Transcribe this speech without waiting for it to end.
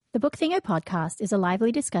The Book Thingo podcast is a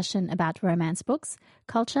lively discussion about romance books,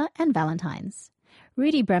 culture, and Valentines.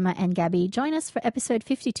 Rudy Bremer and Gabby join us for episode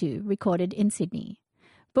 52, recorded in Sydney.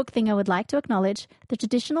 Book Thingo would like to acknowledge the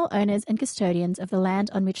traditional owners and custodians of the land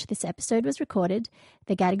on which this episode was recorded,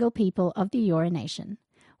 the Gadigal people of the Eora Nation.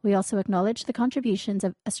 We also acknowledge the contributions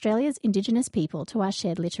of Australia's Indigenous people to our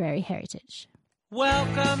shared literary heritage.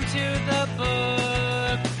 Welcome to the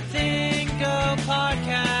Book Thingo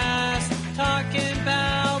podcast, talking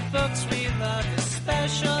about books we love,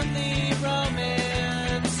 especially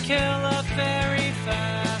romance. Kill a fairy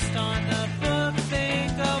fast on the Book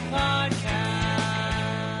Thingo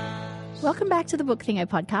podcast. Welcome back to the Book Thingo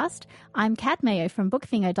podcast. I'm Kat Mayo from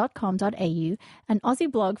bookthingo.com.au, an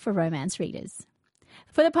Aussie blog for romance readers.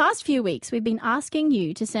 For the past few weeks, we've been asking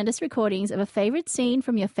you to send us recordings of a favourite scene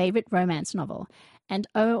from your favourite romance novel. And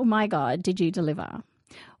oh my God, did you deliver.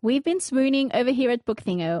 We've been swooning over here at Book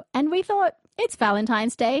Thingo, and we thought it's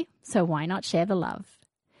Valentine's Day, so why not share the love?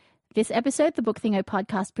 This episode, the Book Thingo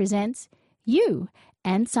podcast presents you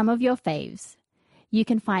and some of your faves. You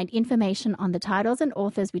can find information on the titles and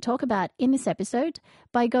authors we talk about in this episode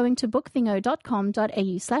by going to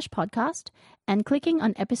bookthingo.com.au/podcast and clicking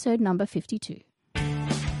on episode number 52.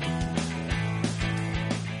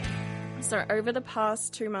 So over the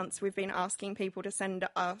past 2 months, we've been asking people to send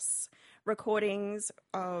us recordings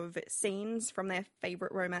of scenes from their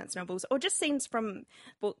favourite romance novels or just scenes from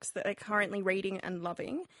books that they're currently reading and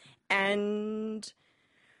loving. And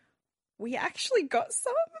we actually got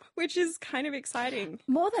some, which is kind of exciting.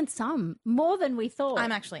 More than we thought.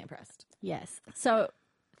 I'm actually impressed. Yes. So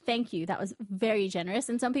thank you. That was very generous.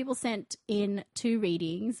 And some people sent in 2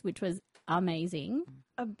 readings, which was amazing.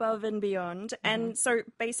 Above and beyond. And so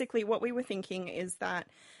basically what we were thinking is that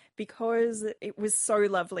because it was so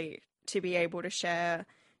lovely to be able to share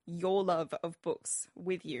your love of books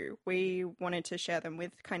with you, we wanted to share them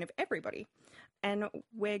with kind of everybody. And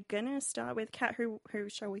we're going to start with Kat. Who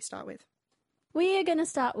shall we start with? We are going to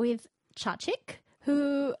start with Chachik,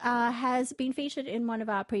 who has been featured in one of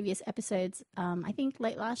our previous episodes, I think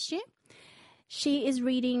late last year. She is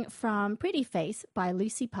reading from Pretty Face by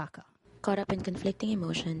Lucy Parker. Caught up in conflicting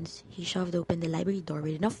emotions, he shoved open the library door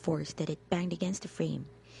with enough force that it banged against the frame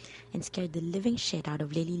and scared the living shit out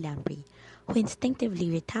of Lily Lamprey, who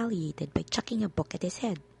instinctively retaliated by chucking a book at his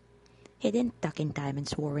head. He didn't duck in time and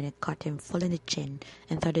swore when it caught him full in the chin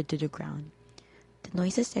and thudded to the ground. The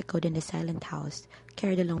noises echoed in the silent house,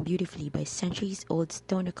 carried along beautifully by centuries-old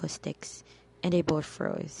stone acoustics, and they both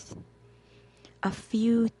froze. A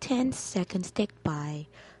few tense seconds ticked by,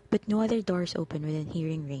 but no other doors opened within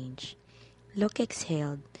hearing range. Locke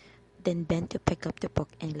exhaled, then bent to pick up the book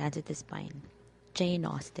and glanced at the spine. Jane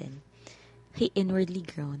Austen. He inwardly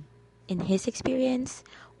groaned. In his experience,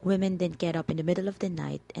 women didn't get up in the middle of the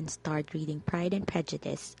night and start reading Pride and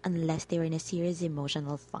Prejudice unless they were in a serious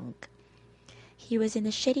emotional funk. He was in a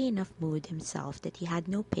shitty enough mood himself that he had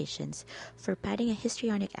no patience for patting a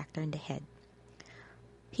histrionic actor in the head.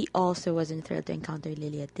 He also wasn't thrilled to encounter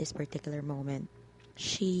Lily at this particular moment.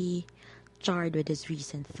 She jarred with his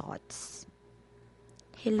recent thoughts.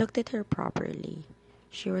 He looked at her properly.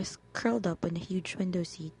 She was curled up on a huge window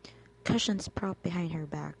seat, cushions propped behind her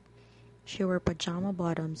back. She wore pajama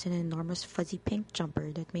bottoms and an enormous fuzzy pink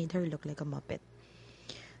jumper that made her look like a muppet.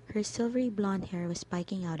 Her silvery blonde hair was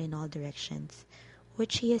spiking out in all directions,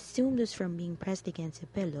 which he assumed was from being pressed against a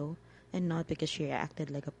pillow and not because she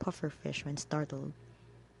reacted like a pufferfish when startled.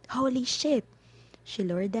 Holy shit! She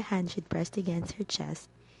lowered the hand she'd pressed against her chest.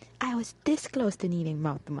 I was this close to needing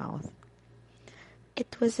mouth-to-mouth.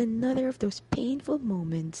 It was another of those painful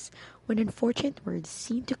moments when unfortunate words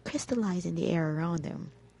seemed to crystallize in the air around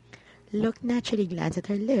him. Locke naturally glanced at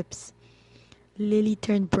her lips. Lily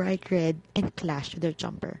turned bright red and clashed with her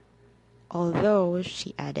jumper. Although,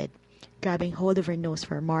 she added, grabbing hold of her nose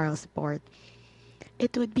for moral support,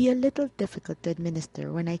 it would be a little difficult to administer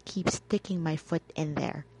when I keep sticking my foot in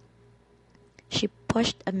there. She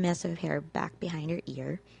pushed a mess of hair back behind her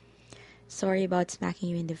ear. Sorry about smacking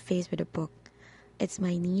you in the face with a book. It's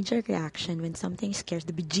my knee-jerk reaction when something scares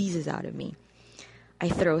the bejesus out of me. I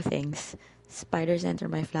throw things. Spiders enter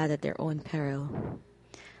my flat at their own peril.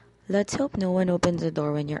 Let's hope no one opens the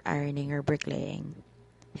door when you're ironing or bricklaying.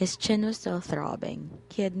 His chin was still throbbing.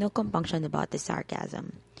 He had no compunction about the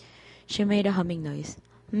sarcasm. She made a humming noise.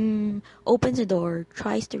 Opens the door,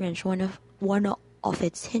 tries to wrench one of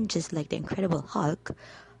its hinges like the Incredible Hulk.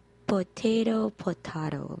 Potato.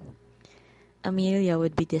 Amelia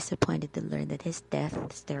would be disappointed to learn that his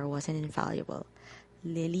death stare wasn't infallible.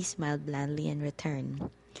 Lily smiled blandly in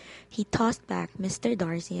return. He tossed back Mr.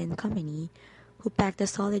 Darcy and company, who packed a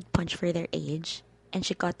solid punch for their age, and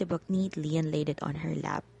she caught the book neatly and laid it on her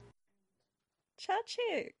lap.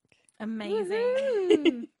 Chachik.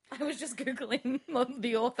 Amazing. I was just Googling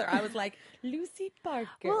the author. I was like, Lucy Parker.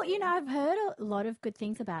 Well, you know, I've heard a lot of good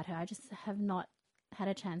things about her. I just have not had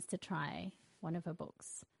a chance to try one of her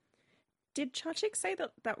books. Did Chachik say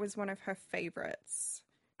that that was one of her favourites?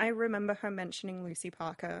 I remember her mentioning Lucy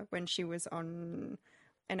Parker when she was on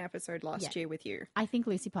an episode last year with you. I think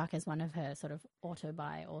Lucy Parker is one of her sort of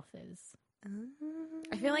auto-buy authors.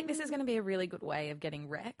 I feel like this is going to be a really good way of getting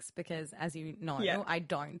Rex because, as you know, I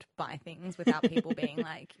don't buy things without people being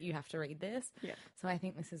like, you have to read this. Yeah. So I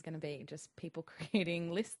think this is going to be just people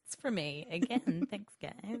creating lists for me. Again, thanks,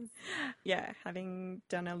 guys. Yeah, having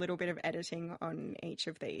done a little bit of editing on each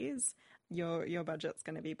of these, your budget's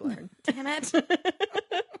going to be blown. Damn it.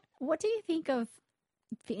 What do you think of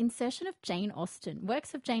the insertion of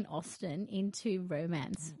works of Jane Austen into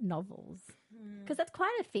romance novels? Because that's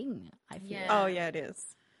quite a thing, I feel. Yeah. Oh, yeah, it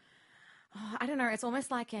is. Oh, I don't know. It's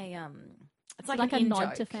almost like a it's like Like an a nod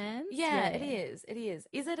in-joke. to fans? Yeah, Yeah. it is. It is.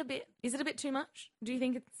 Is it a bit too much? Do you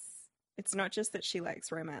think it's It's not just that she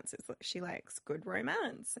likes romance, it's that she likes good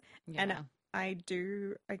romance. Yeah. And I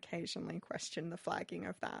do occasionally question the flagging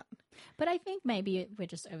of that. But I think maybe we're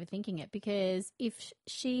just overthinking it, because if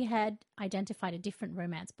she had identified a different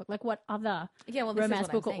romance book, like what other Yeah, well, this is romance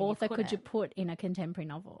what I'm book or saying. You author could you couldn't. put in a contemporary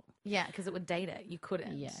novel? Yeah, because it would date it. You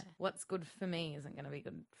couldn't. Yeah. What's good for me isn't going to be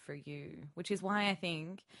good for you, which is why I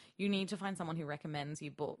think you need to find someone who recommends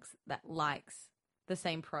you books that likes the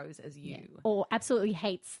same prose as you. Or absolutely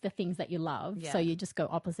hates the things that you love, Yeah. so you just go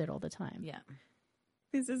opposite all the time. Yeah.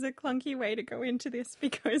 This is a clunky way to go into this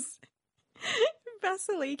because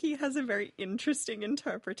Vasiliki has a very interesting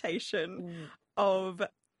interpretation of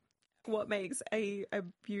what makes a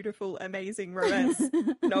beautiful, amazing romance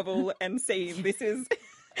novel and scene. This is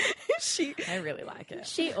I really like it.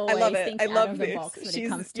 She always love it. thinks I out love of the this. box when it She's-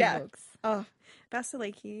 comes to yeah. books. Oh,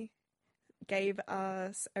 Vasiliki gave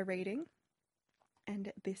us a rating,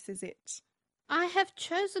 and this is it. I have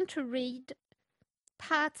chosen to read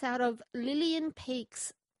parts out of Lillian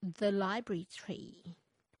Peake's The Library Tree.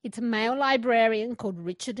 It's a male librarian called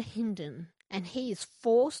Richard Hinden, and he is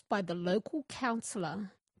forced by the local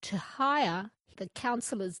councillor to hire the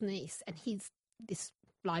councillor's niece. And this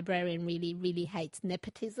librarian really, really hates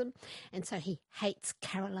nepotism, and so he hates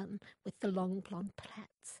Carolyn with the long blonde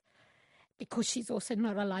plaits because she's also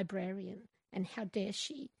not a librarian, and how dare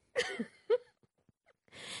she?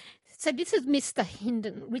 So this is Mr.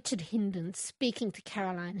 Hinden, Richard Hinden, speaking to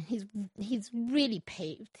Caroline. He's really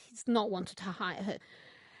peeved. He's not wanted to hire her.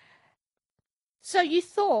 So you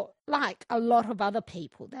thought, like a lot of other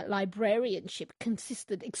people, that librarianship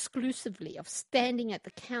consisted exclusively of standing at the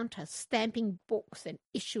counter, stamping books and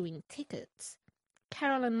issuing tickets.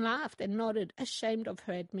 Caroline laughed and nodded, ashamed of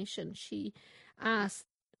her admission. She asked,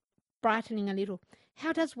 brightening a little,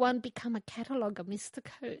 "How does one become a cataloguer, Mr.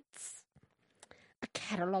 Coates?" "A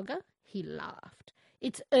cataloguer?" He laughed.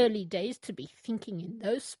 "It's early days to be thinking in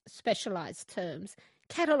those specialised terms.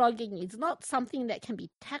 Cataloguing is not something that can be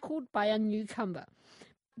tackled by a newcomer.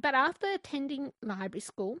 But after attending library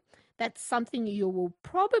school, that's something you will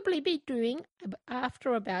probably be doing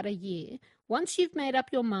after about a year. Once you've made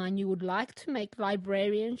up your mind you would like to make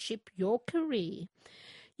librarianship your career,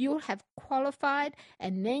 you'll have qualified,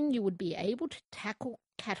 and then you would be able to tackle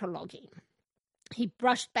cataloguing." He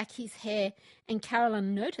brushed back his hair, and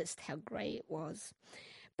Caroline noticed how grey it was.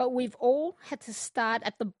 "But we've all had to start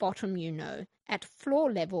at the bottom, you know, at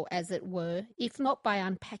floor level, as it were, if not by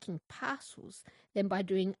unpacking parcels, then by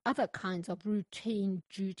doing other kinds of routine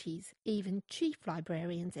duties even chief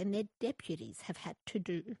librarians and their deputies have had to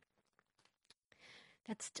do."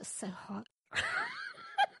 That's just so hot.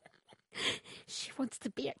 She wants to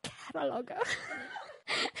be a cataloguer.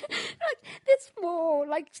 Like, there's more.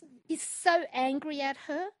 Like, he's so angry at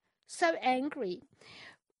her. So angry.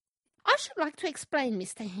 "I should like to explain,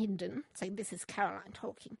 Mr. Hinden," so this is Caroline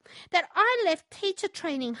talking, "that I left teacher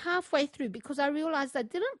training halfway through because I realised I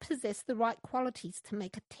didn't possess the right qualities to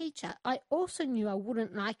make a teacher. I also knew I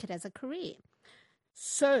wouldn't like it as a career."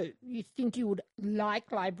 "So, you think you would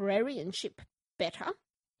like librarianship better?"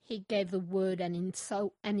 He gave the word an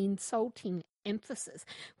insulting emphasis.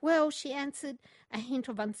 "Well," she answered, a hint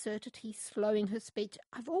of uncertainty slowing her speech,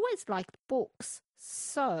 "I've always liked books."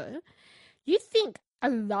 "So, you think a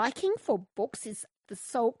liking for books is the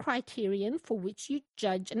sole criterion for which you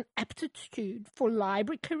judge an aptitude for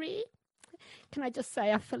library career?" Can I just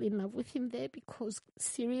say I fell in love with him there, because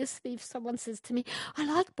seriously, if someone says to me, "I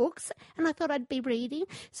like books and I thought I'd be reading,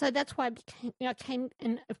 so that's why I came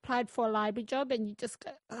and applied for a library job," and you just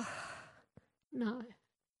go, "Oh, no.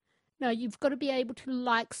 No, you've got to be able to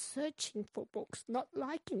like searching for books, not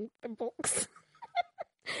liking the books."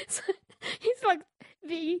 So he's like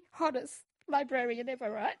the hottest librarian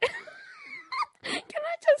ever, right? Can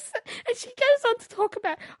I just say, and she goes on to talk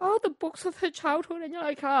about, the books of her childhood, and you're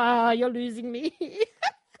like, you're losing me.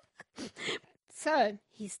 So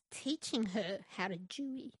he's teaching her how to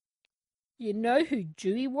Dewey. You know who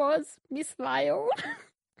Dewey was, Miss Lyle?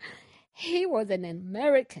 He was an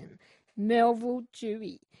American, Melville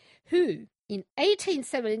Dewey, who in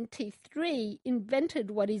 1873 invented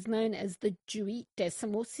what is known as the Dewey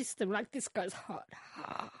Decimal System. Like, this goes hard.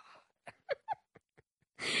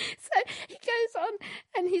 So he goes on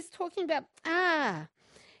and he's talking about,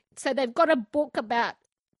 so they've got a book about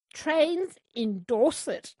trains in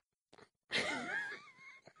Dorset.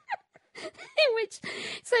 In which,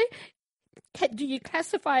 so do you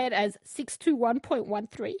classify it as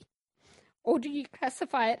 621.13? Or do you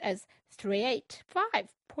classify it as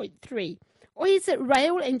 385.3? Or is it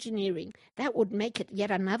rail engineering? That would make it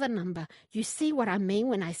yet another number. You see what I mean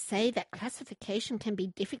when I say that classification can be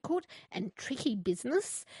difficult and tricky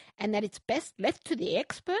business, and that it's best left to the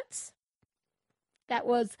experts? That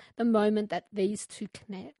was the moment that these two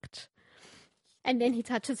connect. And then he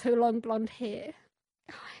touches her long blonde hair.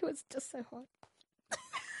 Oh, it was just so hot.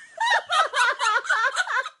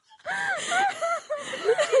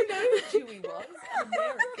 I know who Dewey was.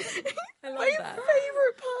 American. I love My that.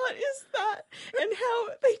 favorite part is that, and how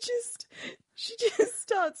she just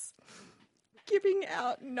starts giving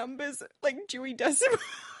out numbers like Dewey Decimal.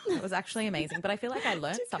 It was actually amazing, but I feel like I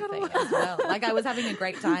learned something as well. Like, I was having a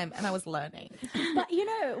great time and I was learning. But, you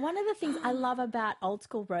know, one of the things I love about old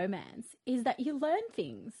school romance is that you learn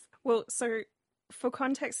things. Well, so for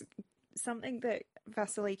context, something that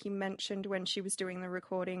Vasiliki mentioned when she was doing the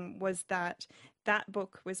recording was that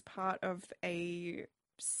book was part of a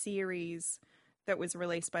series that was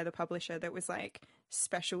released by the publisher that was like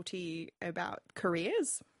specialty about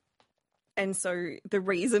careers. And so the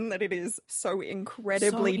reason that it is so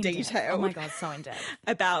incredibly detailed, Oh my God, so in depth.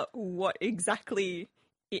 about what exactly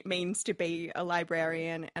it means to be a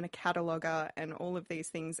librarian and a cataloger and all of these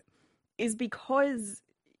things is because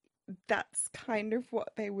that's kind of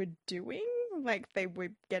what they were doing. Like, they were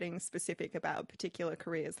getting specific about particular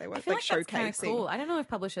careers. They were I feel like like that's showcasing. kind of cool. I don't know if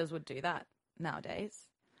publishers would do that nowadays.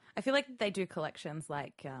 I feel like they do collections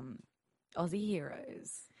like Aussie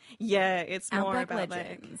Heroes, Yeah, it's more Outback about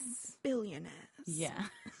Legends. like billionaires. Yeah.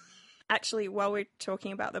 Actually, while we're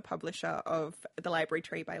talking about the publisher of The Library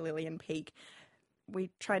Tree by Lillian Peake,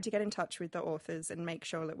 we tried to get in touch with the authors and make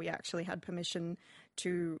sure that we actually had permission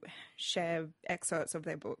to share excerpts of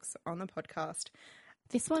their books on the podcast.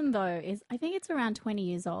 This one, though, I think it's around 20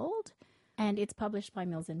 years old, and it's published by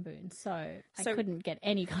Mills and Boon. So I couldn't get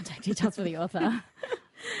any contact details for the author.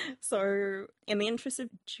 So, in the interest of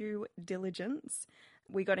due diligence,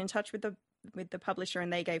 we got in touch with the publisher,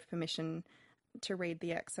 and they gave permission to read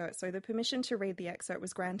the excerpt. So the permission to read the excerpt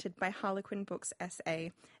was granted by Harlequin Books SA.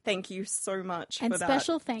 Thank you so much And for that.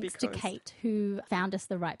 special thanks to because- Kate, who found us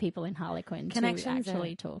the right people in Harlequin to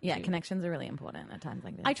actually talk Yeah, to. connections are really important at times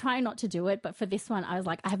like this. I try not to do it, but for this one, I was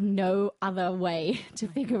like, I have no other way to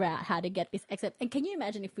figure out how to get this excerpt. And can you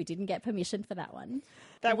imagine if we didn't get permission for that one?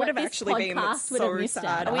 That would What have this actually been podcast would have so missed sad.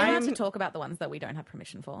 out. Are we I allowed to talk about the ones that we don't have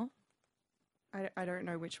permission for? I don't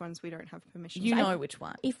know which ones we don't have permission You for. know which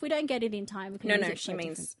one. If we don't get it in time, we can No, use no, it she for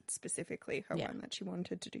means different- specifically her Yeah. one that she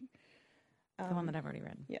wanted to do. The one that I've already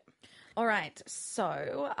read. Yeah. All right.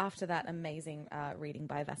 So after that amazing reading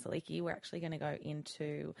by Vasiliki, we're actually going to go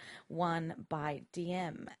into one by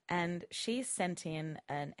DM. And she sent in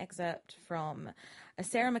an excerpt from a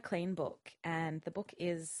Sarah McLean book. And the book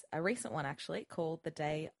is a recent one, actually, called The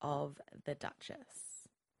Day of the Duchess.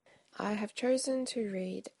 I have chosen to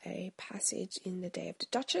read a passage in The Day of the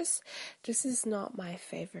Duchess. This is not my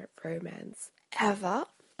favourite romance ever,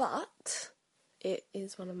 but it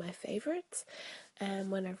is one of my favourites. And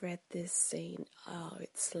when I read this scene,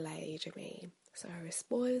 it slayed me. So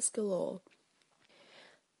spoilers galore.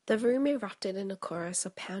 The room erupted in a chorus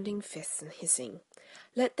of pounding fists and hissing.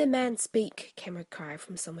 "Let the man speak," came a cry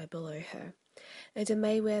from somewhere below her. And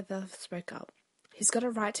Mayweather spoke up. "He's got a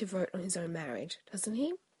right to vote on his own marriage, doesn't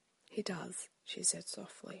he?" "He does," she said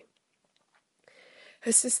softly.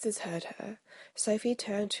 Her sisters heard her. Sophie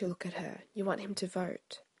turned to look at her. "You want him to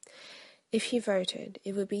vote?" If he voted,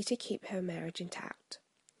 it would be to keep her marriage intact.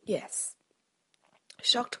 "Yes."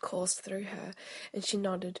 Shock coursed through her, and she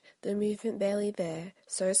nodded, the movement barely there,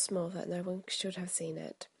 so small that no one should have seen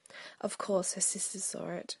it. Of course her sisters saw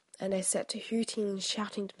it, and they set to hooting and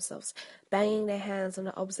shouting to themselves, banging their hands on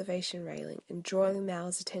the observation railing, and drawing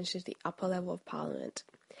Mal's attention to the upper level of Parliament.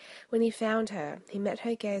 When he found her, he met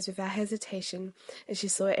her gaze without hesitation, and she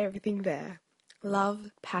saw everything there. Love,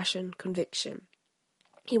 passion, conviction.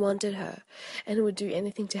 He wanted her, and would do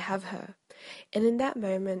anything to have her. And in that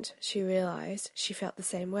moment, she realized she felt the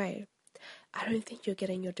same way. "I don't think you're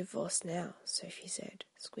getting your divorce now," Sophie said,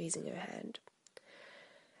 squeezing her hand.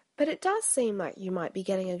 "But it does seem like you might be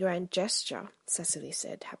getting a grand gesture," Cecily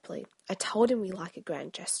said happily. "I told him we like a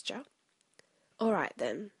grand gesture." "All right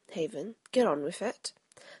then, Haven, get on with it,"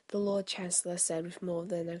 the Lord Chancellor said with more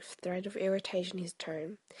than a thread of irritation in his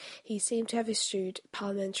tone. He seemed to have eschewed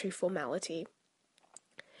parliamentary formality.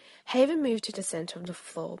 Haven moved to the centre of the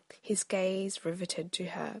floor, his gaze riveted to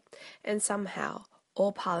her, and somehow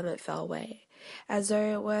all Parliament fell away, as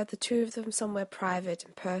though it were the two of them somewhere private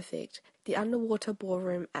and perfect, the underwater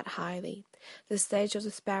ballroom at Highley, the stage of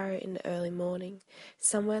the Sparrow in the early morning,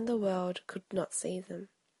 somewhere in the world could not see them.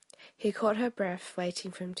 He caught her breath,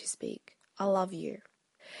 waiting for him to speak. "I love you."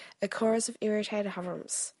 A chorus of irritated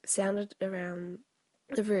hurrahs sounded around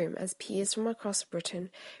the room as peers from across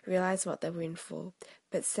Britain realized what they were in for,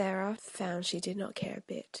 but Sarah found she did not care a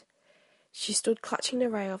bit. She stood clutching the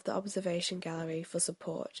rail of the observation gallery for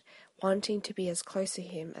support, wanting to be as close to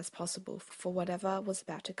him as possible for whatever was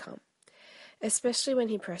about to come. Especially when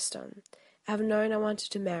he pressed on. "I've known I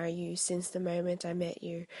wanted to marry you since the moment I met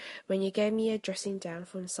you, when you gave me a dressing down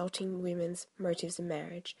for insulting women's motives in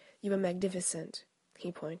marriage. You were magnificent,"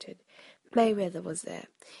 he pointed. Mayweather was there.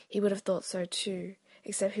 He would have thought so too,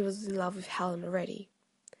 except he was in love with Helen already.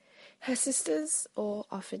 Her sisters all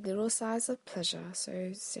offered little signs of pleasure,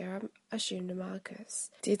 so Sarah assumed Marcus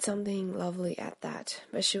did something lovely at that,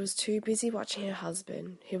 but she was too busy watching her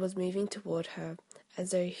husband, who was moving toward her, as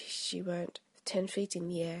though she weren't 10 feet in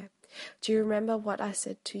the air. "Do you remember what I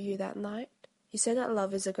said to you that night? You said that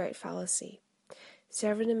love is a great fallacy."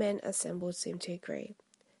 Several of the men assembled seemed to agree.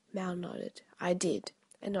 Mal nodded. "I did,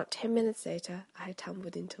 and not 10 minutes later I had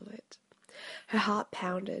tumbled into it." Her heart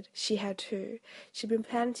pounded. She had too. She'd been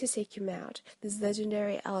planning to seek him out, this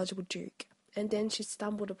legendary eligible duke, and then she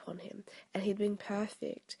stumbled upon him, and he'd been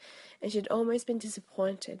perfect, and she'd almost been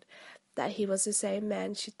disappointed that he was the same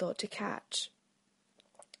man she'd thought to catch.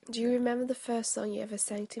 "Do you remember the first song you ever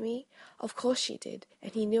sang to me?" Of course she did,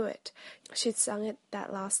 and he knew it. She'd sung it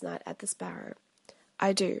that last night at the Sparrow.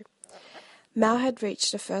 "I do." Mal had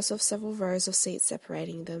reached the first of several rows of seats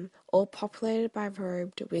separating them, all populated by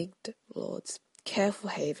robed, wigged lords. "Careful,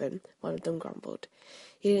 Haven," one of them grumbled.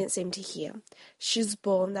 He didn't seem to hear. "She was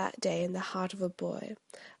born that day in the heart of a boy.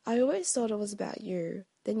 I always thought it was about you.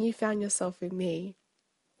 Then you found yourself in me."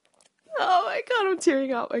 Oh my god, I'm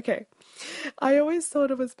tearing up. Okay. "I always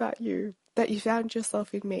thought it was about you, that you found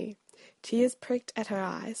yourself in me." Tears pricked at her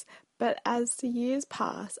eyes, but as the years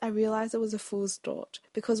passed, I realized it was a fool's thought,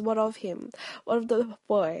 because what of him? What of the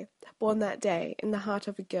boy, born that day, in the heart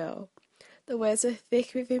of a girl? The words were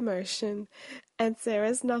thick with emotion, and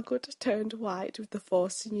Sarah's knuckles turned white with the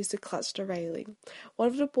force she used to clutch the railing. What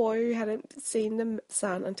of the boy who hadn't seen the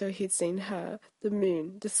sun until he'd seen her, the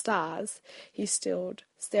moon, the stars? He stilled,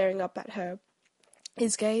 staring up at her,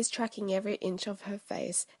 his gaze tracking every inch of her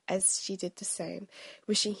face as she did the same,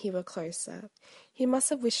 wishing he were closer. He must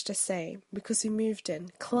have wished the same, because he moved in,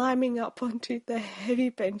 climbing up onto the heavy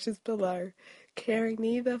benches below, caring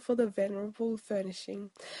neither for the venerable furnishing,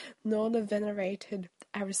 nor the venerated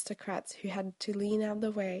aristocrats who had to lean out of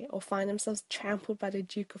the way or find themselves trampled by the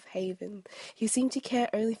Duke of Haven. He seemed to care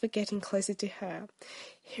only for getting closer to her.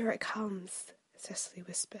 "Here it comes," Cecily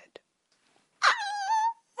whispered.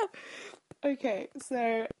 Okay,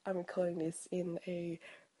 so I'm recording this in a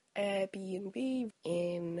Airbnb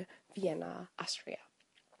in Vienna, Austria.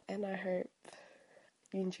 And I hope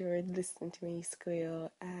you enjoyed listening to me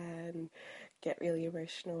squeal and get really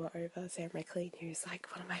emotional over Sam McLean, who's like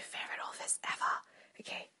one of my favourite authors ever.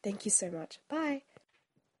 Okay, thank you so much. Bye.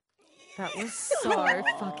 That was so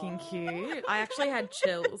fucking cute. I actually had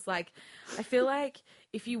chills. Like, I feel like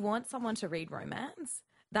if you want someone to read romance,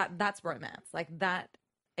 that's romance. Like, that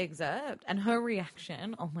excerpt and her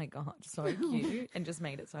reaction, oh my god, so cute, and just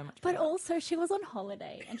made it so much But better. also, she was on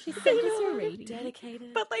holiday and she sent us a reading.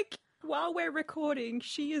 Dedicated. But like, while we're recording,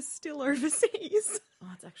 she is still overseas. Oh,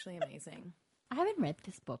 it's actually amazing. I haven't read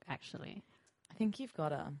this book, actually. I think you've got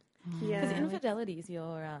to. Yeah. Because infidelity is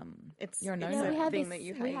your your no. Yeah, we had thing this, that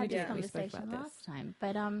you we hate. had this Yeah. We spoke conversation about last this. time,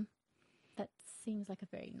 but that seems like a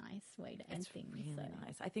very nice way to end It's things. really so.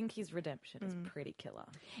 nice. I think his redemption is pretty killer.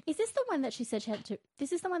 Is this the one that she said she had to?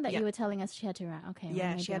 This is the one that Yeah. you were telling us she had to write. Okay, well,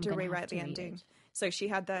 Yeah, maybe she had I'm to gonna have rewrite the read ending. it. So she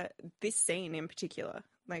had this scene in particular,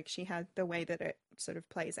 like she had the way that it sort of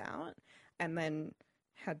plays out, and then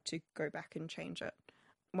had to go back and change it.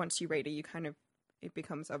 Once you read it, it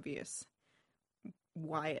becomes obvious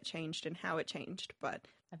why it changed and how it changed. But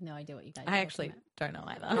I have no idea what you guys. I actually don't know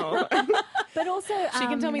either. oh, But also, She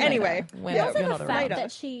can tell me Anyway, later when yeah, also you're the not fact around.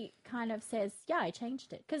 that she kind of says, "Yeah, I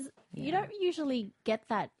changed it," because you Yeah. don't usually get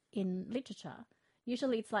that in literature.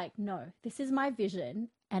 Usually, it's like, "No, this is my vision,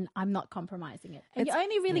 and I'm not compromising it." And you It's-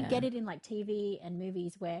 only really yeah. get it in like TV and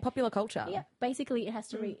movies where, Popular culture. yeah, basically it has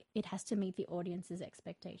to it has to meet the audience's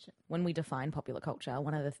expectation. When we define popular culture,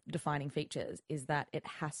 one of the defining features is that it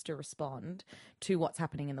has to respond to what's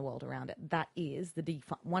happening in the world around it. That is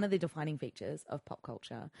one of the defining features of pop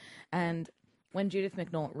culture. And when Judith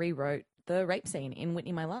McNaught rewrote the rape scene in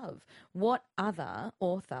Whitney, My Love, what other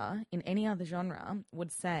author in any other genre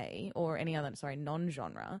would say, or any other,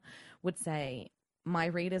 non-genre, would say, my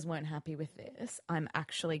readers weren't happy with this. I'm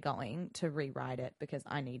actually going to rewrite it because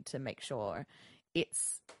I need to make sure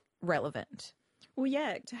it's relevant. Well,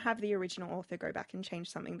 yeah, to have the original author go back and change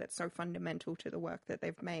something that's so fundamental to the work that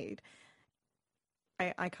they've made,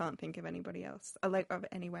 I can't think of anybody else, like of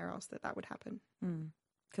anywhere else that would happen.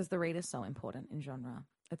 Because the reader's so important in genre.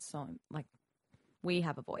 It's so, like, we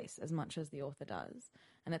have a voice as much as the author does.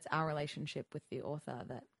 And it's our relationship with the author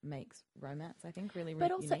that makes romance, I think, really, really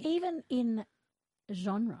But also, unique. even in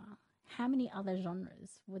genre, how many other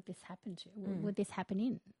genres would this happen to? Would this happen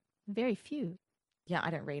in? Very few. Yeah,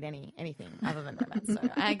 I don't read anything other than romance, so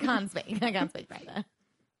I can't speak. I can't speak right there.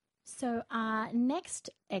 So our next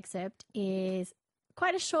excerpt is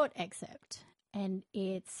quite a short excerpt, and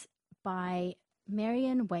it's by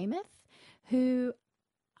Marian Weymouth, who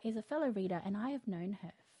is a fellow reader, and I have known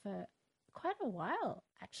her for quite a while,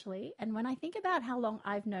 actually. And when I think about how long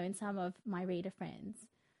I've known some of my reader friends,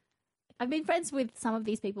 I've been friends with some of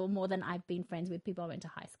these people more than I've been friends with people I went to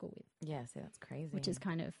high school with, Yeah, see, that's crazy. which is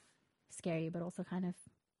kind of scary, but also kind of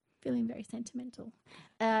feeling very sentimental.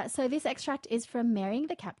 So this extract is from Marrying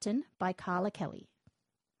the Captain by Carla Kelly.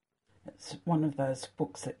 It's one of those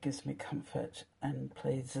books that gives me comfort and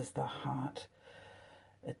pleases the heart.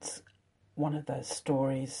 It's one of those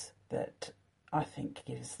stories that I think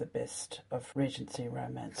gives the best of Regency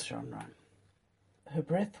romance genre. Her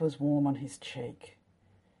breath was warm on his cheek.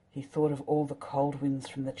 He thought of all the cold winds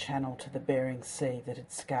from the Channel to the Bering Sea that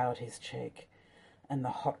had scoured his cheek, and the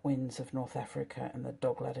hot winds of North Africa and the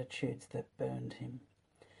dog latitudes that burned him.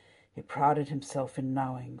 He prided himself in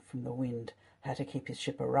knowing from the wind how to keep his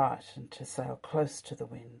ship aright and to sail close to the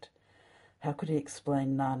wind. How could he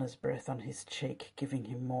explain Nana's breath on his cheek, giving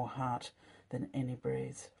him more heart than any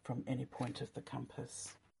breeze from any point of the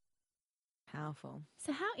compass? Powerful.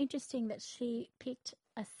 So how interesting that she picked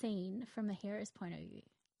a scene from the hero's point of view.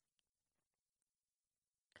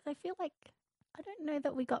 Because I feel like I don't know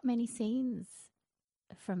that we got many scenes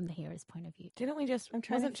from the hero's point of view. Didn't we just, I'm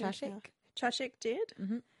trying wasn't to think now. Chashik? Chashik did.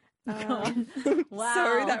 Mm-hmm. Wow.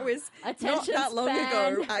 So that was not Attention that long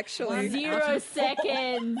span, ago, actually. 0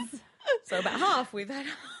 seconds. So about half, we've had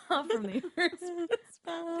half from the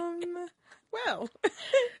Well,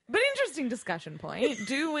 But interesting discussion point.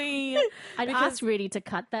 Do we... I'd ask Rudy to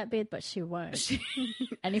cut that bit, but she won't.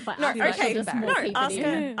 And if I no, ask her, okay, she'll just no, more keep ask it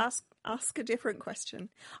in. ask a different question.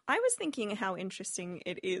 I was thinking how interesting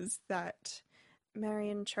it is that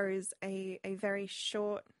Marian chose a very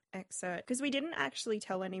short excerpt, because we didn't actually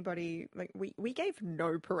tell anybody, like we gave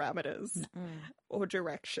no parameters or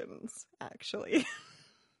directions, actually.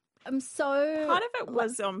 I'm so... Part of it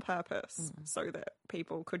was on purpose, so that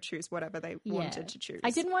people could choose whatever they wanted to choose.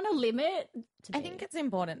 I didn't want to limit to I think it's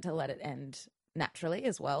important to let it end naturally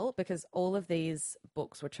as well, because all of these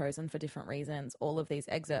books were chosen for different reasons. All of these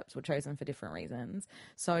excerpts were chosen for different reasons.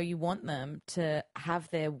 So you want them to have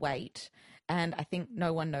their weight. And I think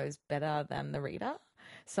no one knows better than the reader.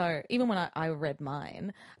 So even when I read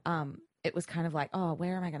mine, it was kind of like, oh,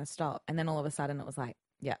 where am I going to stop? And then all of a sudden it was like,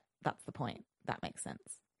 yeah, that's the point. That makes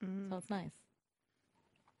sense. So it's nice.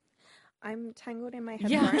 I'm tangled in my head.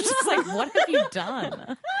 Yeah, it's just like, what have you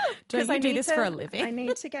done? Don't you do this for a living? I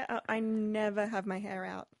need to get up. I never have my hair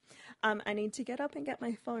out. I need to get up and get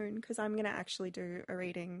my phone because I'm going to actually do a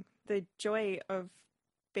reading. The joy of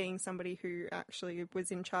being somebody who actually was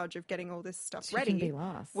in charge of getting all this stuff So you can ready be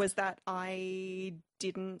last. was that I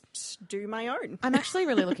didn't do my own. I'm actually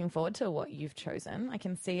really looking forward to what you've chosen. I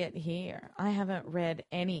can see it here. I haven't read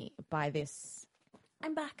any by this.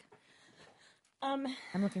 I'm back. I'm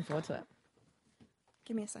looking forward to it.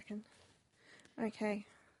 Give me a second. Okay.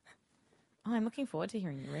 Oh, I'm looking forward to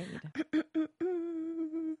hearing you read.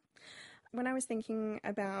 When I was thinking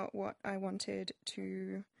about what I wanted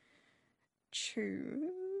to choose,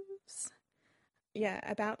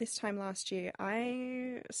 about this time last year,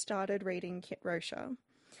 I started reading Kit Rocha,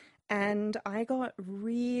 and I got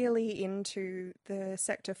really into the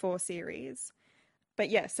Sector 4 series. But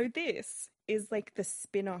yeah, so this is like the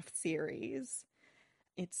spin-off series,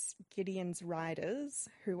 it's Gideon's riders,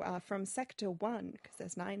 who are from Sector 1, because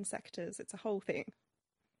there's 9 sectors. It's a whole thing.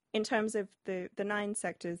 In terms of the 9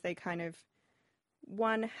 sectors, they kind of,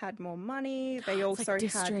 one had more money. They also it's like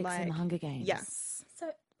had districts like in the Hunger Games. Yes.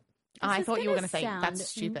 So I this is thought you were gonna going to say sound that's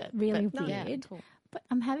stupid. really but, yeah, weird, cool. but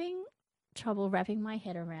I'm having trouble wrapping my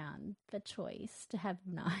head around the choice to have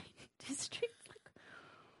 9 districts. Like,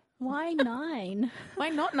 why 9? Why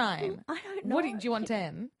not 9? I don't know. What do you want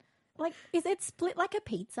 10? Like, is it split like a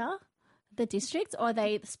pizza, the districts, or are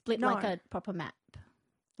they split No. like a proper map?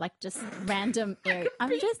 Like just random area. I'm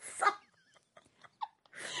just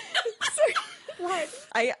like,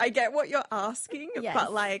 I get what you're asking, Yes.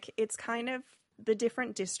 but like it's kind of the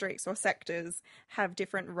different districts or sectors have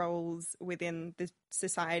different roles within the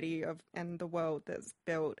society of and the world that's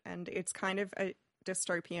built, and it's kind of a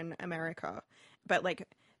dystopian America. But like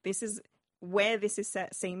this is where this is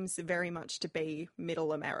set seems very much to be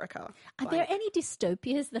middle America. are there any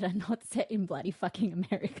dystopias that are not set in bloody fucking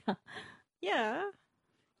America? Yeah.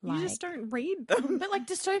 You Like- just don't read them. But like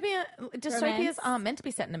dystopias Romance. aren't meant to be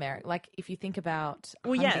set in America. Like if you think about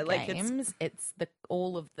Well, yeah, Hunger like, it's- Games, it's the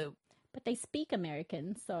all of the But they speak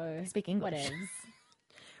American, so They speak English. whatevs.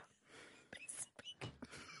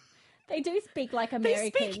 They do speak like they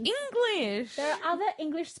Americans. speak English. There are other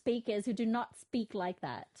English speakers who do not speak like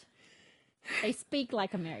that. They speak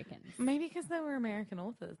like Americans. Maybe because they were American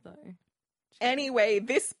authors, though. Anyway,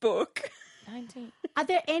 this book. 19. Are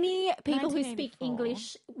there any people who speak 1984.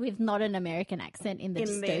 English with not an American accent in the In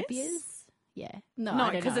dystopias? this? Yeah. No, No,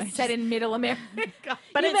 I don't because know. it's set in Middle America.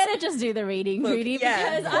 But you it's- better just do the reading, Look, Rudy,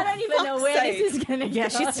 yeah. because I don't even know Fuck's where sake. this is going to go. Yeah,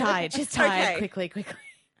 she's tired. She's tired. Okay. Quickly.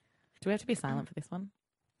 Do we have to be silent for this one?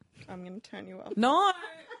 I'm going to turn you off. No.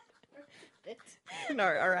 No,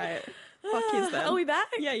 all right. Fuck is then. Are we back?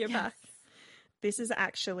 Yeah, you're back. This is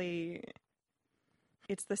actually,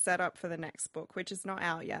 it's the setup for the next book, which is not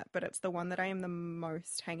out yet, but it's the one that I am the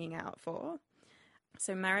most hanging out for.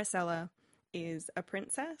 So Maricela is a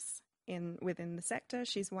princess within the sector.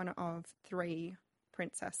 She's one of 3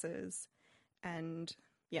 princesses, and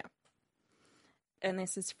yeah. And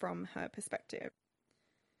this is from her perspective.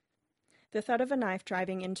 The thud of a knife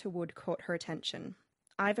driving into wood caught her attention.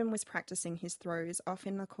 Ivan was practicing his throws off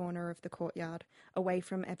in the corner of the courtyard, away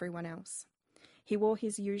from everyone else. He wore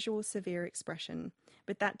his usual severe expression,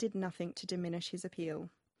 but that did nothing to diminish his appeal.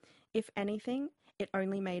 If anything, it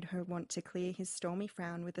only made her want to clear his stormy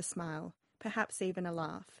frown with a smile, perhaps even a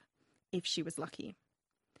laugh, if she was lucky.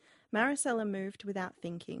 Maricela moved without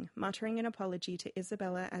thinking, muttering an apology to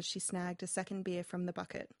Isabella as she snagged a second beer from the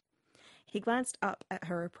bucket. He glanced up at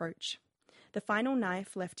her approach. The final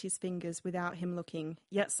knife left his fingers without him looking,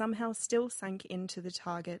 yet somehow still sank into the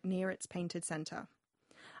target near its painted centre.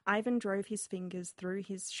 Ivan drove his fingers through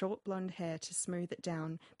his short blonde hair to smooth it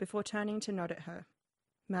down before turning to nod at her.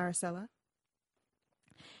 Maricela?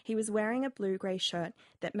 He was wearing a blue-grey shirt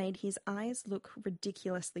that made his eyes look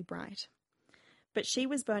ridiculously bright. But she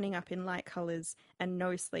was burning up in light colours and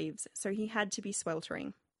no sleeves, so he had to be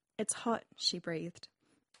sweltering. "It's hot," she breathed,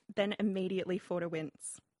 then immediately fought a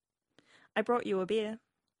wince. "I brought you a beer."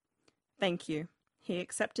 "Thank you." He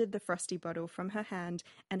accepted the frosty bottle from her hand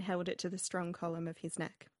and held it to the strong column of his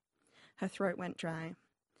neck. Her throat went dry.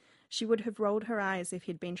 She would have rolled her eyes if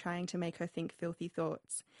he'd been trying to make her think filthy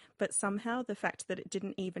thoughts, but somehow the fact that it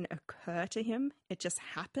didn't even occur to him, it just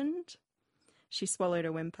happened. She swallowed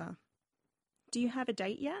a whimper. "Do you have a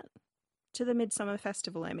date yet? To the Midsummer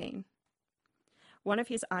Festival, I mean." One of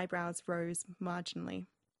his eyebrows rose marginally.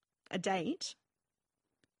 "A date?"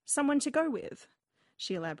 "Someone to go with,"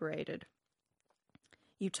 she elaborated.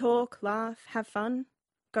 "You talk, laugh, have fun,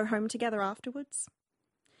 go home together afterwards?"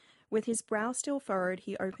 With his brow still furrowed,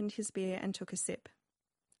 he opened his beer and took a sip.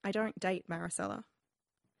 "I don't date, Maricela."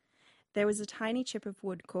 There was a tiny chip of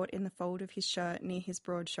wood caught in the fold of his shirt near his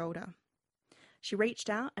broad shoulder. She reached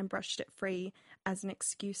out and brushed it free as an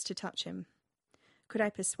excuse to touch him. "Could I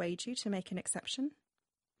persuade you to make an exception?"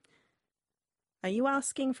 "Are you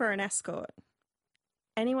asking for an escort?"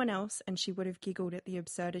 Anyone else, and she would have giggled at the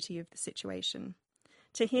absurdity of the situation.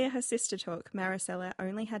 To hear her sister talk, Maricela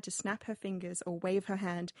only had to snap her fingers or wave her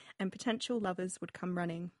hand, and potential lovers would come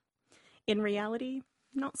running. In reality,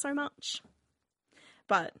 not so much.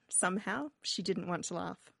 But somehow, she didn't want to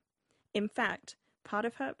laugh. In fact, part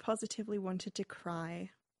of her positively wanted to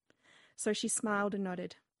cry. So she smiled and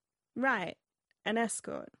nodded. "Right, an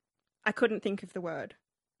escort. I couldn't think of the word.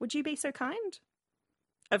 Would you be so kind?"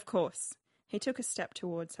 "Of course." He took a step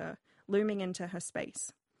towards her, looming into her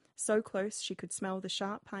space. So close she could smell the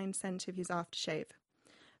sharp pine scent of his aftershave.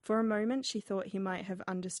 For a moment she thought he might have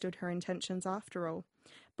understood her intentions after all,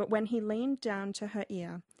 but when he leaned down to her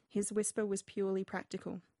ear, His whisper was purely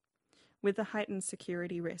practical. With the heightened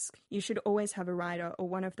security risk, you should always have a rider or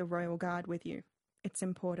one of the royal guard with you. It's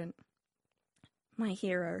important. My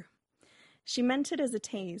hero. She meant it as a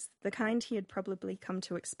tease, the kind he had probably come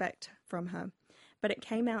to expect from her, but it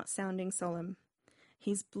came out sounding solemn.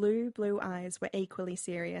 His blue eyes were equally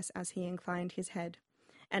serious as he inclined his head,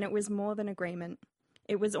 and it was more than agreement.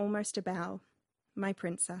 It was almost a bow. My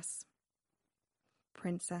princess.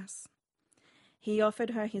 Princess. He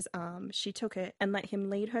offered her his arm. She took it and let him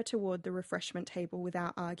lead her toward the refreshment table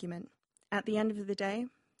without argument. At the end of the day,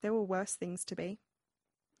 there were worse things to be.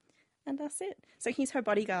 And that's it. So he's her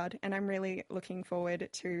bodyguard, and I'm really looking forward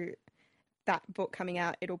to that book coming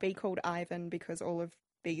out. It'll be called Ivan because all of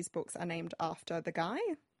these books are named after the guy.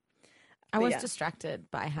 I was yeah. distracted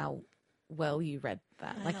by how well you read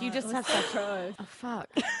that. I Like, know, you just it have was such... so Oh, fuck.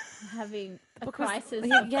 having a Book was- crisis.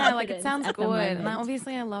 yeah, like, it sounds at the good. And moment.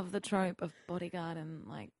 obviously I love the trope of bodyguard and,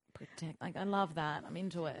 like, protect. Like, I love that. I'm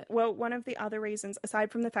into it. Well, one of the other reasons, aside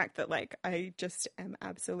from the fact that, like, I just am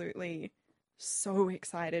absolutely so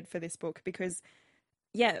excited for this book because,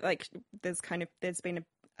 yeah, like, there's been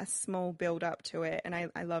a small build up to it, and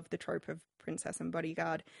I love the trope of princess and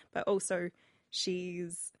bodyguard, but also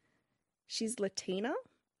she's Latina,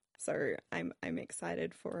 so I'm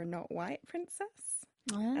excited for a not white princess.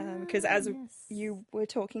 Because as yes. you were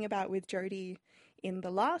talking about with Jodie in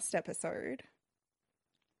the last episode,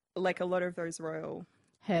 like a lot of those royal,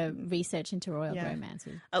 Her research into royal Yeah. romance.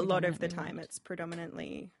 Was a lot of the predominantly time white. it's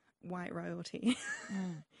predominantly white royalty.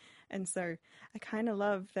 And so I kind of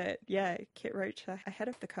love that, yeah, Kit Roach are ahead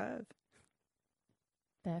of the curve.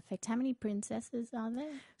 Perfect. How many princesses are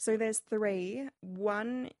there? So there's 3.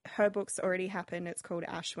 One, her book's already happened. It's called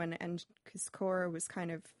Ashwin, and because Cora was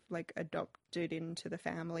kind of like adopted into the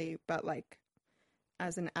family, but like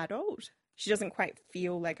as an adult, she doesn't quite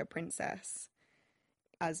feel like a princess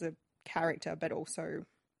as a character, but also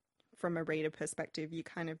from a reader perspective, you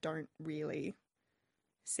kind of don't really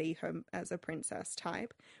see her as a princess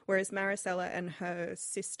type. Whereas Maricela and her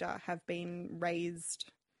sister have been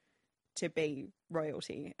raised to be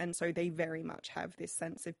royalty, and so they very much have this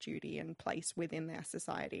sense of duty and place within their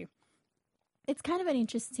society. It's kind of an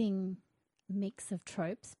interesting mix of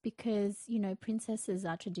tropes because, you know, princesses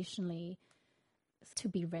are traditionally to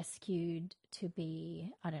be rescued, to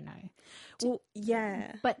be, I don't know. Well,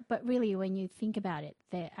 yeah. But really, when you think about it,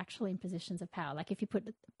 they're actually in positions of power. Like if you put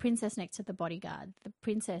the princess next to the bodyguard, the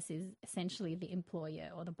princess is essentially the employer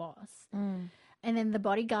or the boss. And then the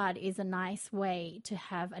bodyguard is a nice way to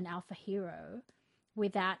have an alpha hero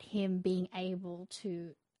without him being able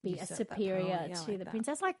to be a Usurp that superior power. Yeah, I to like the that.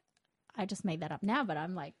 princess. Like, I just made that up now, but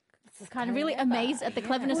I'm like kind of carry really over. amazed at the Yeah.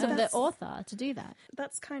 cleverness Well, of the that's- author to do that.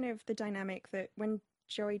 That's kind of the dynamic that when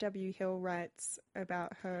Joey W. Hill writes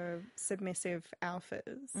about her submissive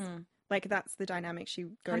alphas, like that's the dynamic she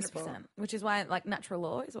goes 100%. Which is why, like, Natural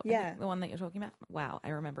Law is what, I Yeah. think, the one that you're talking about. Wow, I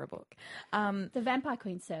remember a book. The Vampire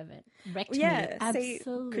Queen Servant wrecked for. me. Yeah,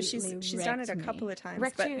 Absolutely, because she's done it a wrecked couple me. of times.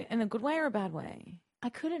 Wrecked but you in a good way or a bad way? I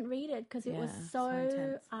couldn't read it because it was Yeah, so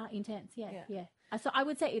so intense. intense. Yeah. Yeah. So I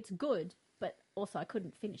would say it's good, but also I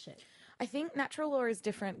couldn't finish it. I think Natural Law is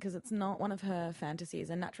different because it's not one of her fantasies.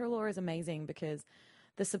 And Natural Law is amazing because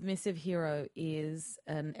the submissive hero is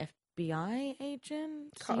an FBI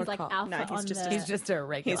agent. She's or like cop. alpha No, he's on just the... a- He's just a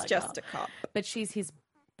regular he's just cop. a cop. But she's his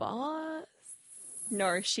boss.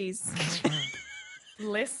 No, she's...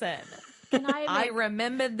 Listen, Can I I admit-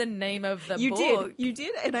 remembered the name of the You book.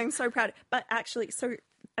 did, and I'm so proud. But actually, so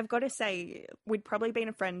I've got to say, we'd probably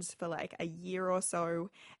been friends for like a year or so,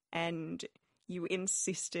 and you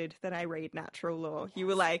insisted that I read Natural Law. You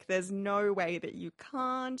were like, "There's no way that you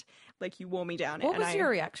can't." Like, you wore me down. What and was your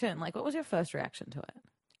reaction? Like, what was your first reaction to it?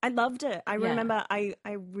 I loved it. I Yeah. remember I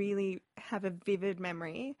really have a vivid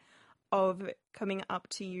memory of coming up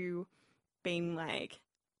to you being like,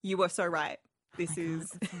 "You were so right. This Oh my God, is..."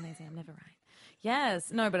 that's amazing. I'm never right.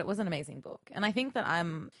 Yes, no, but it was an amazing book, and I think that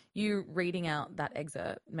you reading out that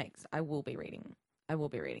excerpt I will be reading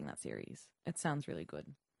that series. It sounds really good.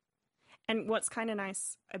 And what's kind of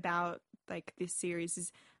nice about like this series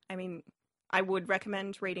is, I mean, I would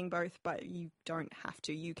recommend reading both, but you don't have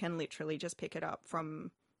to. You can literally just pick it up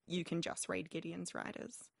you can just read Gideon's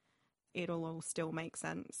Riders. It'll all still make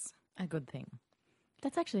sense. A good thing.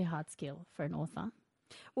 That's actually a hard skill for an author.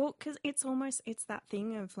 Well, because it's that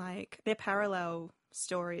thing of like, they're parallel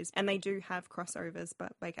stories and they do have crossovers,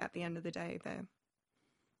 but like at the end of the day, they're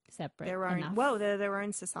Separate their own, enough. well, they're their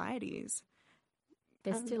own societies.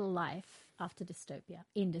 There's still life after dystopia,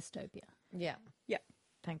 in dystopia. Yeah. Yeah.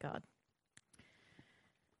 Thank God.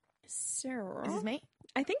 So, Is this me?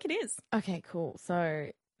 I think it is. Okay, cool. So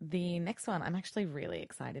The next one I'm actually really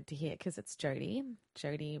excited to hear because it's Jodie,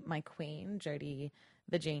 my queen, Jodie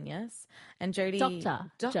the genius, and Jodie,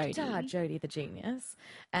 Jodie the genius,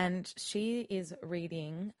 and she is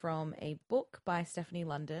reading from a book by Stephanie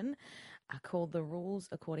London called The Rules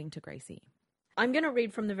According to Gracie. I'm going to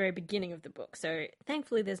read from the very beginning of the book, so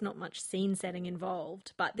thankfully there's not much scene setting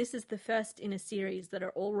involved, but this is the first in a series that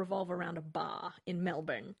are all revolve around a bar in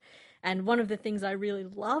Melbourne. And one of the things I really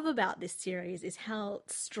love about this series is how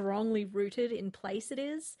strongly rooted in place it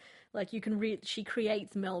is. Like, you can read, she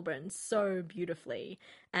creates Melbourne so beautifully.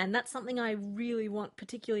 And that's something I really want,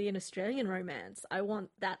 particularly in Australian romance. I want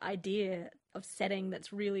that idea of setting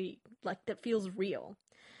that's really, like, that feels real.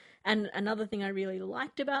 And another thing I really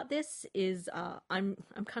liked about this is I'm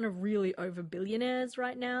kind of really over billionaires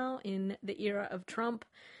right now in the era of Trump.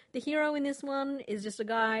 The hero in this one is just a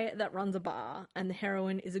guy that runs a bar, and the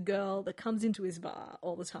heroine is a girl that comes into his bar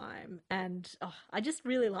all the time. And I just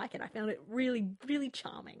really like it. I found it really, really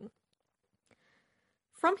charming.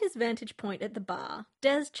 From his vantage point at the bar,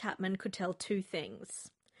 Des Chapman could tell two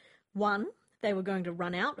things. One, they were going to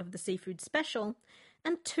run out of the seafood special,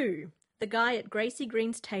 and two, the guy at Gracie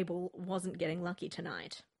Green's table wasn't getting lucky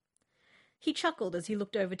tonight. He chuckled as he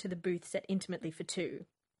looked over to the booth set intimately for two.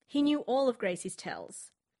 He knew all of Gracie's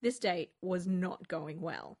tells. This date was not going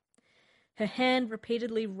well. Her hand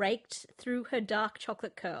repeatedly raked through her dark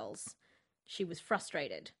chocolate curls. She was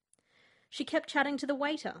frustrated. She kept chatting to the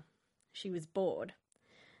waiter. She was bored.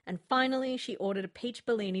 And finally, she ordered a peach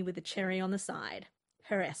Bellini with a cherry on the side.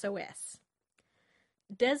 Her SOS.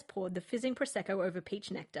 Des poured the fizzing Prosecco over peach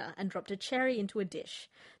nectar and dropped a cherry into a dish,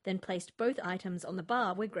 then placed both items on the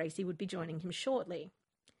bar where Gracie would be joining him shortly.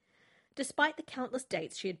 Despite the countless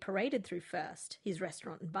dates she had paraded through first, his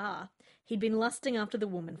restaurant and bar, he'd been lusting after the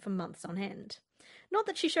woman for months on end. Not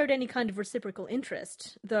that she showed any kind of reciprocal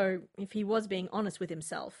interest, though, if he was being honest with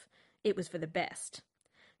himself, it was for the best.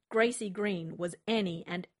 Gracie Green was any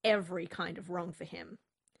and every kind of wrong for him.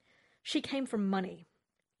 She came from money.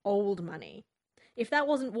 Old money. If that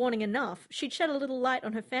wasn't warning enough, she'd shed a little light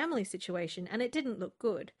on her family situation, and it didn't look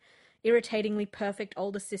good. Irritatingly perfect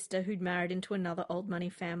older sister who'd married into another old money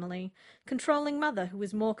family, controlling mother who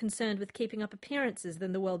was more concerned with keeping up appearances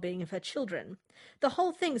than the well-being of her children. The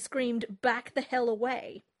whole thing screamed, back the hell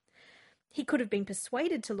away. He could have been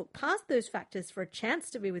persuaded to look past those factors for a chance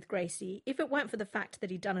to be with Gracie if it weren't for the fact that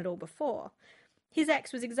he'd done it all before. His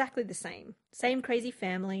ex was exactly the same. Same crazy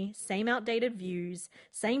family, same outdated views,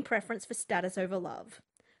 same preference for status over love.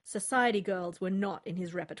 Society girls were not in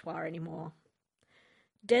his repertoire anymore.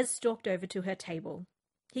 Des stalked over to her table.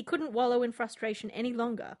 He couldn't wallow in frustration any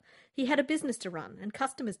longer. He had a business to run and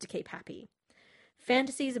customers to keep happy.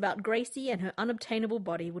 Fantasies about Gracie and her unobtainable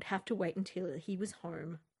body would have to wait until he was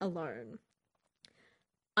home, alone.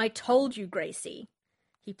 I told you, Gracie.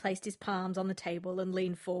 He placed his palms on the table and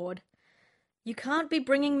leaned forward. You can't be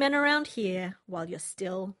bringing men around here while you're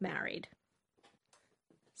still married.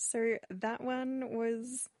 So that one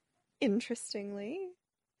was, interestingly,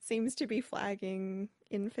 seems to be flagging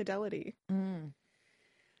infidelity.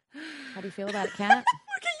 How do you feel about it, Kat?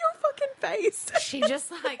 Look at your fucking face. She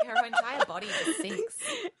just, like, her entire body just sinks.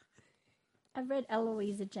 I've read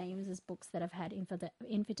Eloisa James's books that have had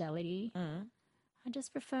infidelity. I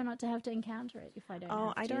just prefer not to have to encounter it if I don't.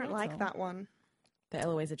 Oh, I don't like that one. The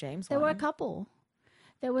Eloisa James There one. were a couple.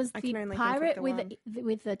 There was the pirate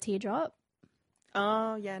with the teardrop.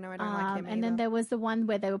 Oh, yeah, no, I don't like him either. And then there was the one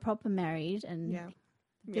where they were proper married and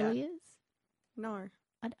Villiers. No.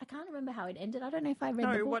 I can't remember how it ended. I don't know if I read the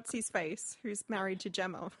book. No, what's his face? Who's married to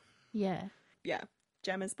Gemma. Yeah. Yeah,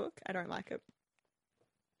 Gemma's book. I don't like it.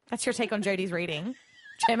 That's your take on Jodie's reading.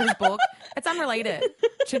 Gemma's book. It's unrelated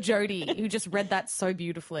to Jodie, who just read that so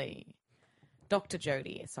beautifully. Dr.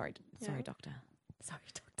 Jodie. Sorry, Doctor. Sorry,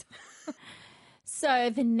 Doctor.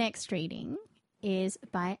 So the next reading is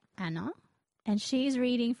by Anna, and she's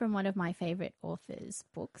reading from one of my favourite authors'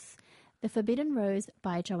 books, The Forbidden Rose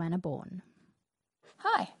by Joanna Bourne.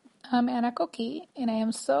 Hi, I'm Anna Koki, and I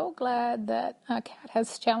am so glad that Kat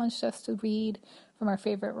has challenged us to read from our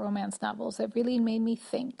favorite romance novels. It really made me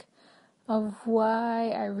think of why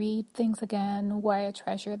I read things again, why I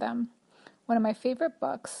treasure them. One of my favorite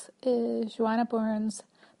books is Joanna Bourne's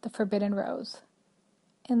The Forbidden Rose.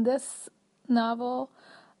 In this novel,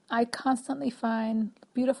 I constantly find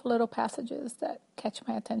beautiful little passages that catch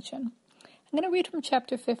my attention. I'm going to read from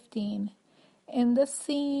chapter 15. In this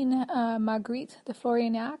scene, Marguerite de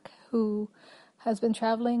Florignac, who has been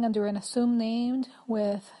traveling under an assumed name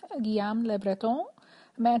with Guillaume Le Breton,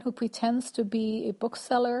 a man who pretends to be a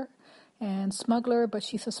bookseller and smuggler, but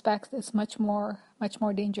she suspects is much more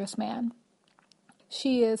dangerous man.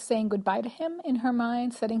 She is saying goodbye to him in her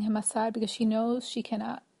mind, setting him aside because she knows she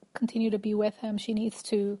cannot continue to be with him. She needs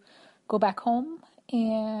to go back home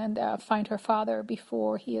and find her father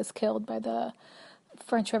before he is killed by the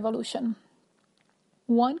French Revolution.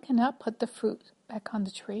 One cannot put the fruit back on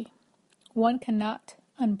the tree. One cannot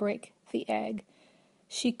unbreak the egg.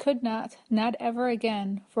 She could not ever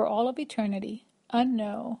again, for all of eternity,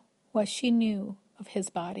 unknow what she knew of his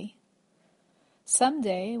body.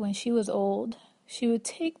 Someday, when she was old, she would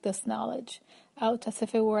take this knowledge out as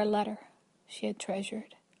if it were a letter she had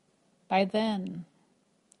treasured. By then,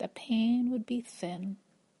 the pain would be thin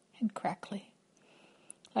and crackly,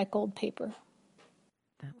 like old paper.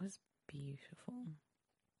 That was beautiful.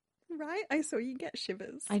 Right? I saw you get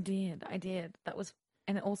shivers. I did. That was,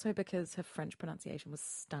 and also because her French pronunciation was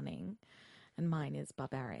stunning and mine is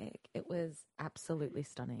barbaric. It was absolutely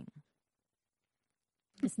stunning.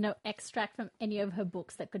 There's no extract from any of her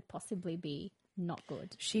books that could possibly be not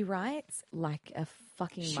good. She writes like a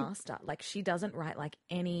fucking master. Like, she doesn't write like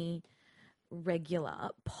any regular,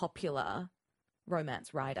 popular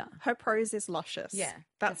romance writer. Her prose is luscious. Yeah,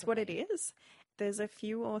 That's what it is. There's a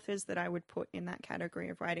few authors that I would put in that category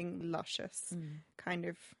of writing luscious kind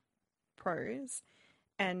of prose.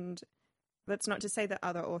 And that's not to say that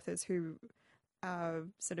other authors who are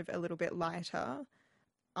sort of a little bit lighter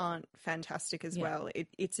aren't fantastic as well.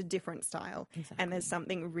 It's a different style. Exactly. And there's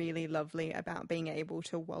something really lovely about being able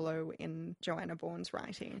to wallow in Joanna Bourne's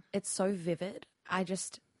writing. It's so vivid. I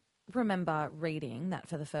just remember reading that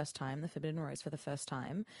for the first time, The Forbidden Rose for the first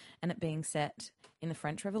time, and it being set in the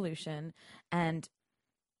French Revolution and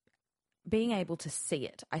being able to see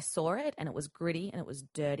it. I saw it and it was gritty and it was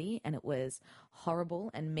dirty and it was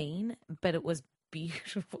horrible and mean, but it was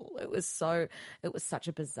beautiful. It was such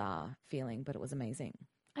a bizarre feeling, but it was amazing.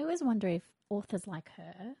 I always wonder if authors like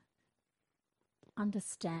her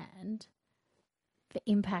understand the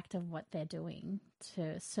impact of what they're doing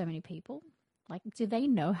to so many people. Like, do they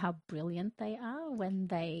know how brilliant they are when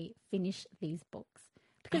they finish these books?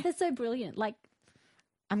 Because they're so brilliant. Like,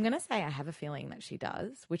 I'm going to say I have a feeling that she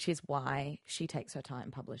does, which is why she takes her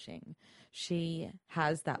time publishing. She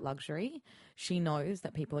has that luxury. She knows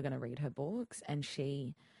that people are going to read her books, and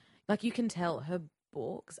she, like, you can tell her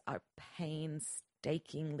books are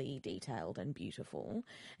painstakingly detailed and beautiful,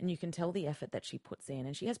 and you can tell the effort that she puts in,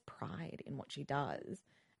 and she has pride in what she does.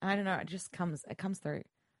 And I don't know, it comes through.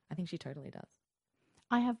 I think she totally does.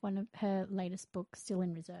 I have one of her latest books still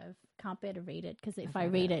in reserve. Can't bear to read it because if I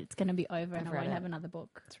read it, it's going to be over and I won't have another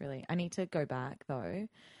book. It's really, I need to go back though,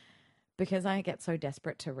 because I get so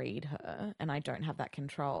desperate to read her and I don't have that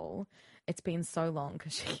control. It's been so long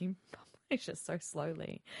because she publishes so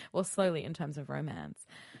slowly. Well, slowly in terms of romance.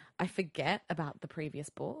 I forget about the previous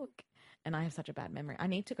book and I have such a bad memory. I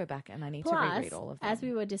need to go back and I need to reread all of them. As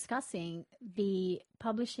we were discussing, the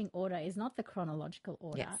publishing order is not the chronological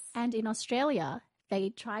order. Yes. And in Australia, they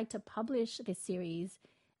tried to publish this series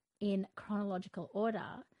in chronological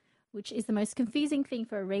order, which is the most confusing thing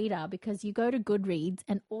for a reader because you go to Goodreads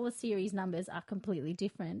and all the series numbers are completely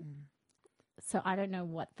different. So I don't know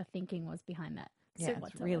what the thinking was behind that. Yeah,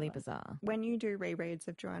 it's really bizarre. When you do rereads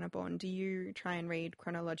of Joanna Bourne, do you try and read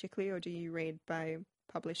chronologically or do you read by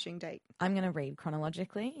publishing date? I'm going to read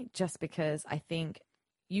chronologically just because I think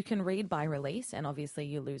you can read by release and obviously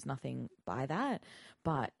you lose nothing by that.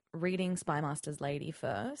 But reading Spy Master's Lady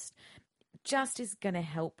first just is going to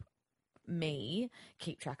help me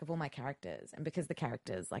keep track of all my characters. And because the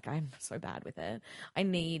characters, like, I'm so bad with it, I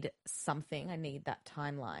need something. I need that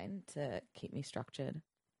timeline to keep me structured.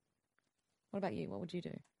 What about you? What would you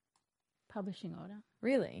do? Publishing order.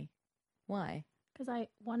 Really? Why? Because I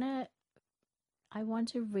want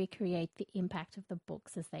to recreate the impact of the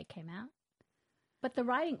books as they came out. But the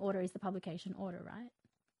writing order is the publication order, right?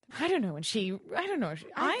 I don't know.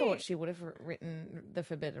 I thought she would have written The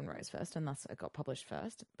Forbidden Rose first and thus it got published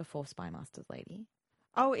first before Spy Master's Lady.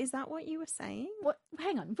 Oh, is that what you were saying? What?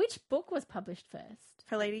 Hang on. Which book was published first?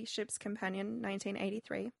 Her Ladyship's Companion,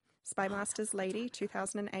 1983. Spy Master's Lady,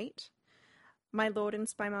 2008. My Lord and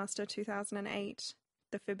Spy Master, 2008.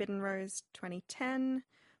 The Forbidden Rose, 2010.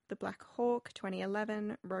 The Black Hawk,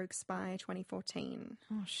 2011. Rogue Spy, 2014.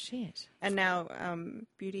 Oh, shit. And now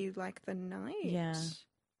Beauty Like the Night. Yeah.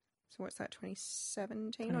 So what's that,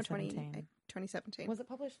 2017 or 2017? Was it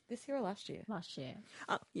published this year or last year? Last year.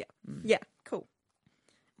 Oh, yeah. Yeah, cool.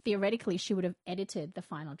 Theoretically, she would have edited the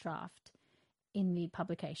final draft in the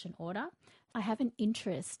publication order. I have an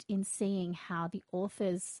interest in seeing how the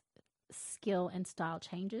author's skill and style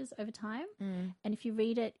changes over time. And if you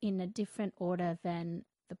read it in a different order than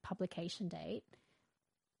the publication date,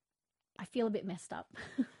 I feel a bit messed up.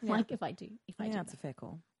 Like if I do that's that. a fair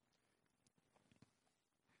call.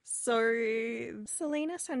 So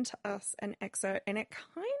Selena sent us an excerpt, and it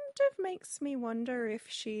kind of makes me wonder if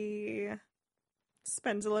she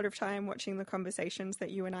spends a lot of time watching the conversations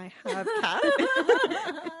that you and I have, Kat.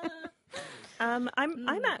 I'm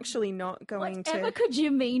actually not going Whatever to. could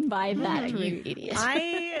you mean by that, Mm. you idiot?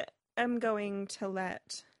 I am going to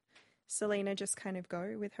let Selena just kind of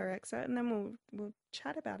go with her excerpt, and then we'll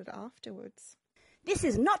chat about it afterwards. This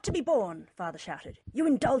is not to be borne, father shouted. You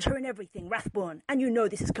indulge her in everything, Rathbone, and you know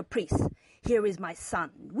this is caprice. Here is my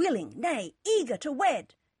son, willing, nay, eager to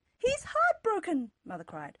wed. He's heartbroken, mother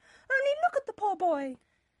cried. Only look at the poor boy.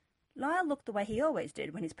 Lyle looked the way he always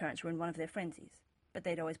did when his parents were in one of their frenzies, but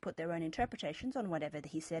they'd always put their own interpretations on whatever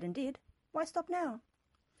he said and did. Why stop now?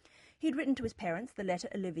 He'd written to his parents the letter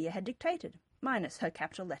Olivia had dictated, minus her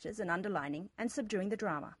capital letters and underlining and subduing the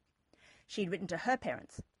drama. She'd written to her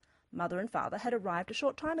parents. Mother and father had arrived a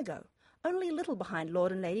short time ago, only a little behind Lord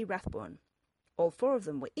and Lady Rathbone. All four of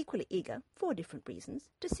them were equally eager, for different reasons,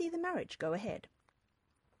 to see the marriage go ahead.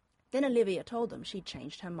 Then Olivia told them she'd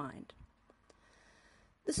changed her mind.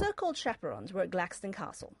 The so-called chaperons were at Glaxton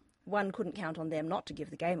Castle. One couldn't count on them not to give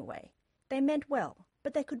the game away. They meant well,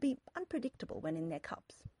 but they could be unpredictable when in their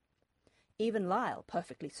cups. Even Lyle,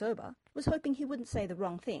 perfectly sober, was hoping he wouldn't say the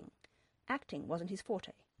wrong thing. Acting wasn't his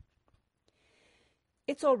forte.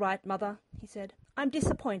 It's all right, Mother, he said. I'm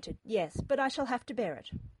disappointed, yes, but I shall have to bear it.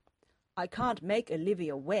 I can't make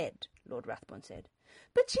Olivia wed, Lord Rathbone said.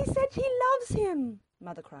 But she said he loves him,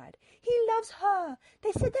 Mother cried. He loves her.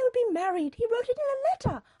 They said they would be married. He wrote it in a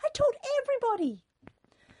letter. I told everybody.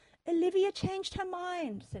 Olivia changed her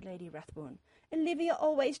mind, said Lady Rathbone. Olivia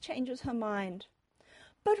always changes her mind.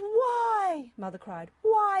 But why? Mother cried.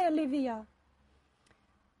 Why, Olivia?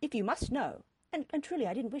 If you must know, and truly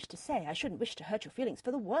I didn't wish to say, I shouldn't wish to hurt your feelings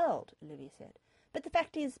for the world, Olivia said. But the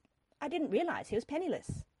fact is, I didn't realise he was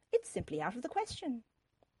penniless. It's simply out of the question.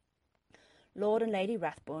 Lord and Lady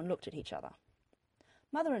Rathbone looked at each other.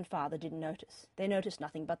 Mother and father didn't notice. They noticed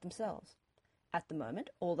nothing but themselves. At the moment,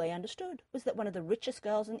 all they understood was that one of the richest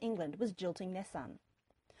girls in England was jilting their son.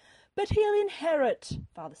 But he'll inherit,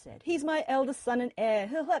 father said. He's my eldest son and heir.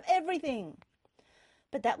 He'll have everything.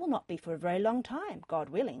 But that will not be for a very long time, God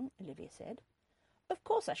willing, Olivia said. Of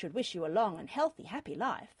course I should wish you a long and healthy, happy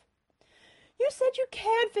life. You said you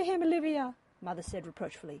cared for him, Olivia, Mother said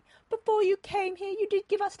reproachfully. Before you came here, you did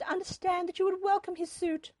give us to understand that you would welcome his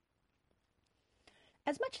suit.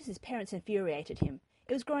 As much as his parents infuriated him,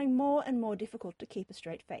 it was growing more and more difficult to keep a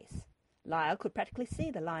straight face. Lyle could practically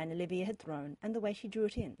see the line Olivia had thrown and the way she drew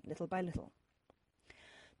it in, little by little.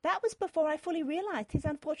 That was before I fully realised his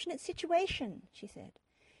unfortunate situation, she said.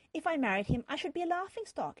 If I married him, I should be a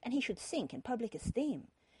laughingstock, and he should sink in public esteem.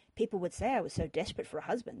 People would say I was so desperate for a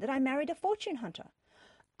husband that I married a fortune hunter.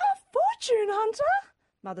 A fortune hunter?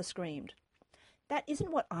 Mother screamed. That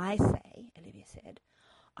isn't what I say, Olivia said.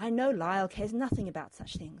 I know Lyle cares nothing about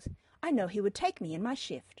such things. I know he would take me in my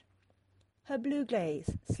shift. Her blue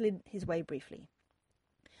glaze slid his way briefly.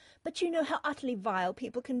 But you know how utterly vile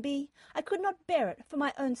people can be. I could not bear it, for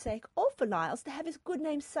my own sake, or for Lyle's, to have his good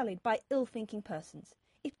name sullied by ill-thinking persons.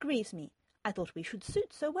 It grieves me. I thought we should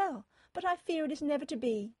suit so well, but I fear it is never to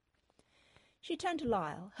be. She turned to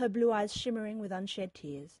Lyle, her blue eyes shimmering with unshed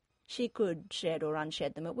tears. She could shed or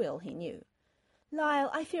unshed them at will, he knew.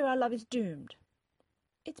 Lyle, I fear our love is doomed.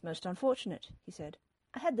 It's most unfortunate, he said.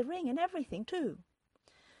 I had the ring and everything, too.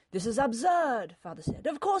 This is absurd, father said.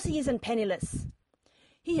 Of course he isn't penniless.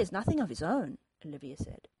 He has nothing of his own, Olivia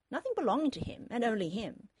said. Nothing belonging to him, and only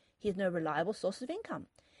him. He has no reliable source of income.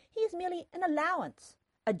 He is merely an allowance.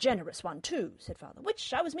 A generous one, too, said father,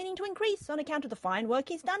 which I was meaning to increase on account of the fine work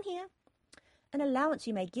he's done here. An allowance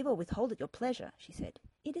you may give or withhold at your pleasure, she said.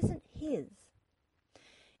 It isn't his.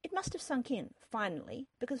 It must have sunk in, finally,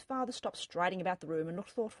 because father stopped striding about the room and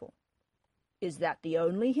looked thoughtful. Is that the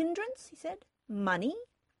only hindrance? He said. Money?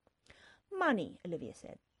 Money, Olivia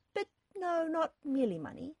said. But no, not merely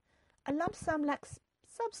money. A lump sum lacks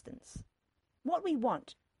substance. What we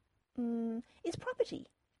want is property.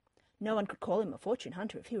 No one could call him a fortune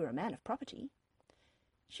hunter if he were a man of property.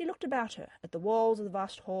 She looked about her, at the walls of the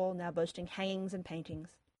vast hall now boasting hangings and paintings.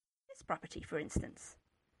 This property, for instance.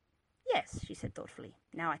 Yes, she said thoughtfully.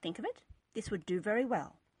 Now I think of it, this would do very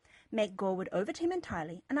well. Make Gorwood over to him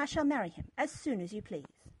entirely, and I shall marry him as soon as you please.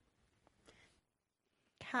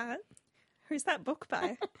 Kat, who's that book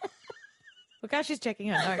by? Look how she's checking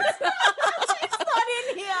her notes. She's not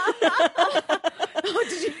in here. Oh,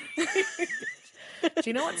 did you? Do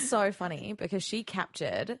you know what's so funny? Because she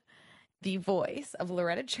captured the voice of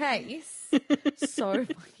Loretta Chase so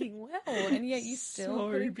fucking well, and yet you still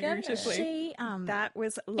So couldn't get it. beautifully. She That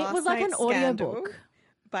was it last was like an night's scandal. audiobook.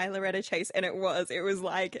 by Loretta Chase, and it was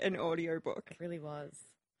like an audiobook. It really was.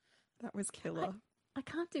 That was killer. I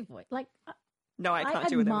can't do voice. Like, No, I can't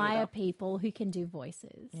do it admire either. people who can do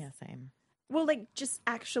voices. Yeah, same. Well, like, just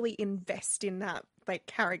actually invest in that, like,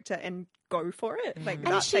 character and go for it. Like, And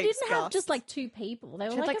that she takes didn't have guts. just like 2 people. There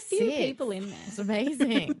were She had, like a like, few 6. people in It's there.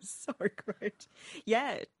 amazing. So good.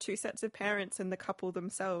 Yeah, 2 sets of parents and the couple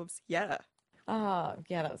themselves. Yeah. Oh,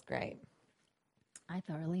 yeah, that was great. I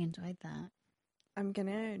thoroughly enjoyed that. I'm going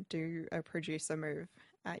to do a producer move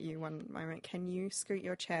at you one moment. Can you scoot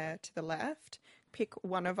your chair to the left? Pick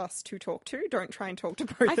one of us to talk to. Don't try and talk to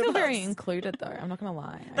both I of feel us. very included, though. I'm not going to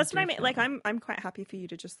lie. That's do what I mean. feel- Like, I'm quite happy for you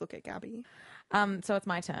to just look at Gabby. So it's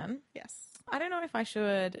my turn. Yes. I don't know if I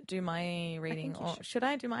should do my reading you or should. should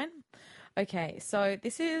I do mine? Okay, so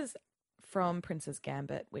this is from Prince's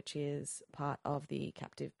Gambit, which is part of the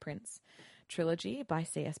Captive Prince trilogy by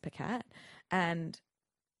C.S. Pacat, and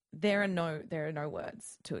there are no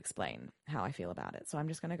words to explain how I feel about it. So I'm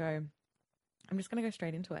just going to go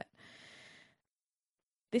straight into it.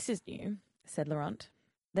 This is new, said Laurent.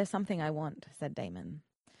 There's something I want, said Damon.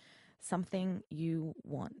 Something you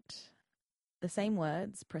want. The same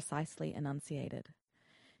words, precisely enunciated.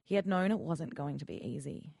 He had known it wasn't going to be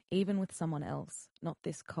easy, even with someone else, not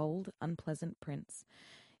this cold, unpleasant prince.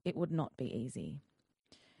 It would not be easy.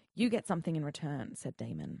 You get something in return, said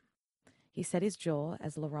Damon. He set his jaw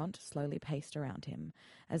as Laurent slowly paced around him,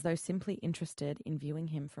 as though simply interested in viewing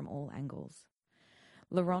him from all angles.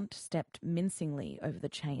 Laurent stepped mincingly over the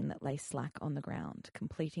chain that lay slack on the ground,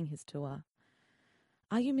 completing his tour.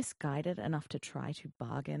 Are you misguided enough to try to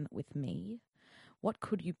bargain with me? What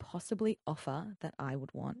could you possibly offer that I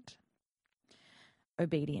would want?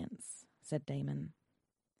 Obedience, said Damon.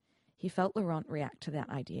 He felt Laurent react to that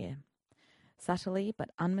idea. Subtly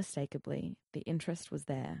but unmistakably, the interest was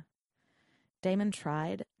there. Damon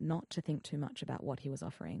tried not to think too much about what he was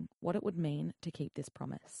offering, what it would mean to keep this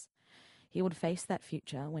promise. He would face that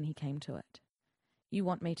future when he came to it. You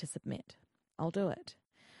want me to submit. I'll do it.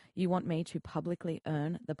 You want me to publicly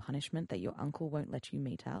earn the punishment that your uncle won't let you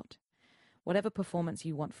mete out. Whatever performance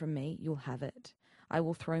you want from me, you'll have it. I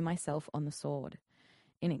will throw myself on the sword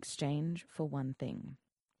in exchange for one thing.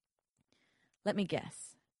 Let me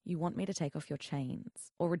guess. You want me to take off your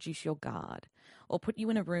chains, or reduce your guard, or put you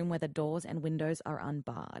in a room where the doors and windows are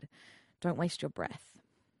unbarred. Don't waste your breath.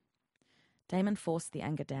 Damon forced the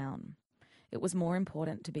anger down. It was more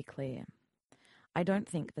important to be clear. I don't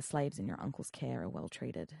think the slaves in your uncle's care are well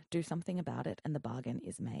treated. Do something about it, and the bargain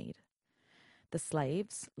is made. The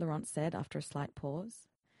slaves, Laurent said after a slight pause,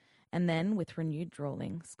 and then with renewed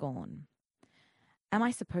drawling, scorn. Am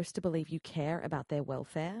I supposed to believe you care about their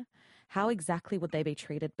welfare? How exactly would they be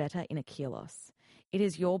treated better in Achelos? It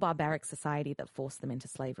is your barbaric society that forced them into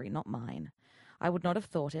slavery, not mine. I would not have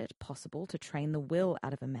thought it possible to train the will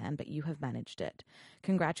out of a man, but you have managed it.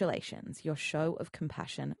 Congratulations, your show of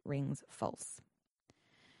compassion rings false.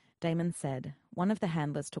 Damon said. One of the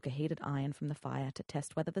handlers took a heated iron from the fire to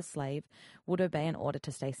test whether the slave would obey an order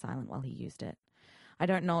to stay silent while he used it. I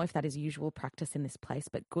don't know if that is usual practice in this place,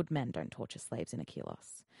 but good men don't torture slaves in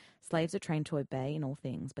Achelos. Slaves are trained to obey in all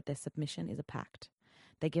things, but their submission is a pact.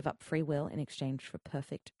 They give up free will in exchange for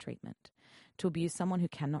perfect treatment. To abuse someone who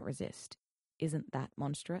cannot resist, isn't that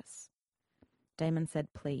monstrous? Damon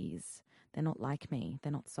said, please. They're not like me.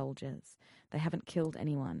 They're not soldiers. They haven't killed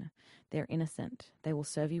anyone. They're innocent. They will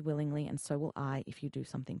serve you willingly, and so will I if you do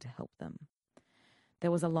something to help them.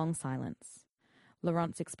 There was a long silence.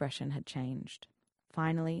 Laurent's expression had changed.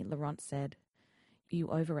 Finally, Laurent said, you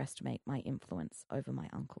overestimate my influence over my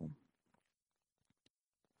uncle.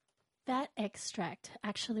 That extract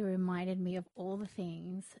actually reminded me of all the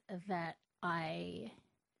things that I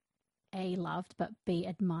A, loved, but B,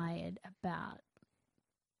 admired about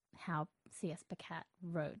how C.S. Pacat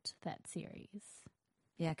wrote that series.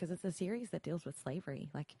 Yeah, because it's a series that deals with slavery.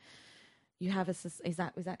 Like, you have a... Is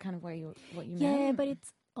that kind of what you meant? Yeah, but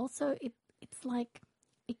it's also... It's like...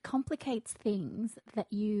 It complicates things that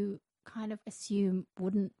you kind of assume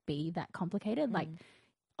wouldn't be that complicated. Like,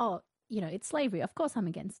 oh, you know, it's slavery. Of course I'm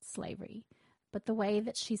against slavery. But the way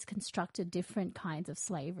that she's constructed different kinds of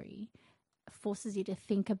slavery forces you to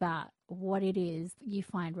think about what it is that you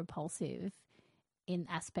find repulsive in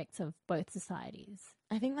aspects of both societies.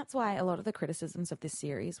 I think that's why a lot of the criticisms of this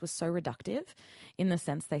series was so reductive, in the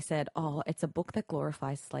sense they said, oh, it's a book that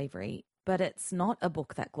glorifies slavery. But it's not a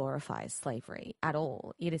book that glorifies slavery at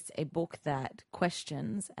all. It is a book that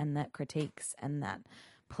questions and that critiques and that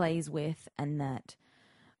plays with and that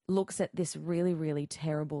looks at this really, really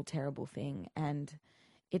terrible, terrible thing. And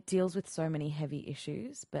it deals with so many heavy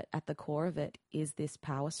issues, but at the core of it is this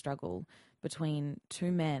power struggle between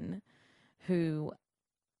two men who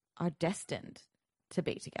are destined to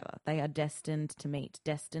be together. They are destined to meet,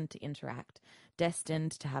 destined to interact,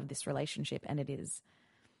 destined to have this relationship, and it is.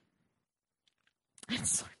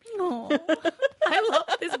 It's so beautiful. I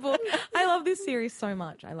love this book. I love this series so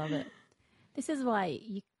much. I love it. This is why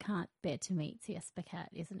you can't bear to meet C.S. Pacat,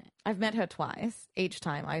 isn't it? I've met her twice. Each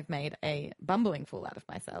time I've made a bumbling fool out of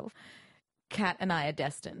myself. Kat and I are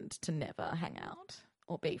destined to never hang out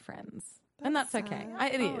or be friends. And that's okay.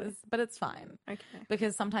 It is, but it's fine. Okay.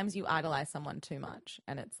 Because sometimes you idolize someone too much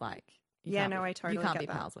and it's like, I totally you can't get be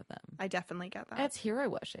that. pals with them. I definitely get that. It's hero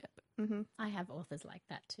worship. Mm-hmm. I have authors like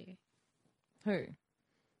that too. Who?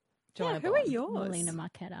 Yeah, who are yours? Melina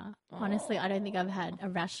Marchetta. Honestly, I don't think I've had a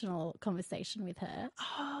rational conversation with her.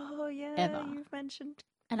 Oh, yeah, Ever. you've mentioned.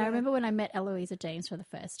 And I remember when I met Eloisa James for the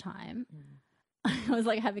first time, I was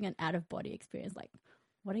like having an out-of-body experience. Like,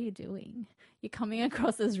 what are you doing? You're coming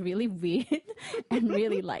across as really weird and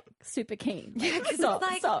really like super keen. Like,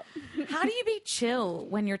 stop. How do you be chill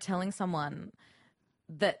when you're telling someone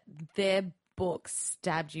that their book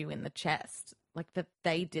stabbed you in the chest? Like that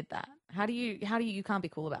they did that. How do you can't be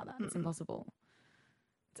cool about that? It's impossible.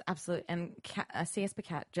 It's absolute. And C.S.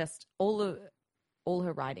 Pacat, just all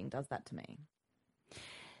her writing does that to me.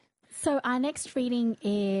 So our next reading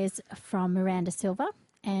is from Miranda Silva,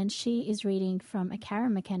 and she is reading from a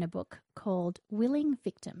Karen McKenna book called Willing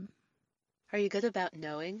Victim. Are you good about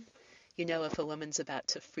knowing? You know if a woman's about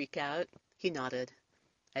to freak out? He nodded.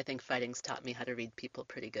 I think fighting's taught me how to read people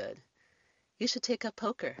pretty good. You should take up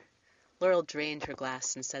poker. Laurel drained her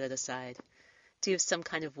glass and set it aside. Do you have some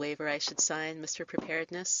kind of waiver I should sign, Mr.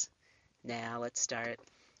 Preparedness? Nah, let's start.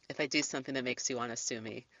 If I do something that makes you want to sue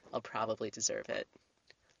me, I'll probably deserve it.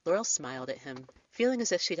 Laurel smiled at him, feeling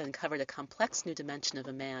as if she'd uncovered a complex new dimension of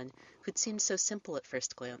a man who'd seemed so simple at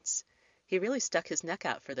first glance. He really stuck his neck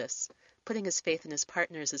out for this, putting his faith in his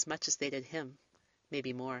partners as much as they did him.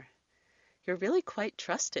 Maybe more. You're really quite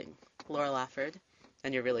trusting, Laurel offered.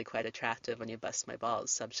 And you're really quite attractive when you bust my balls,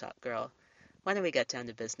 sub-shop girl. Why don't we get down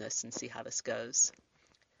to business and see how this goes?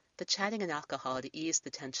 The chatting and alcohol had eased the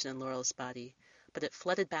tension in Laurel's body, but it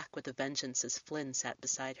flooded back with a vengeance as Flynn sat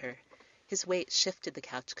beside her. His weight shifted the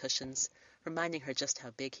couch cushions, reminding her just how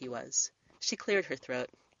big he was. She cleared her throat.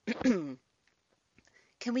 Can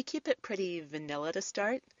we keep it pretty vanilla to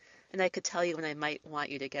start? And I could tell you when I might want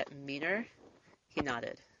you to get meaner? He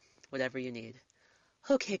nodded. Whatever you need.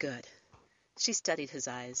 Okay, good. She studied his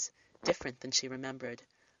eyes, different than she remembered,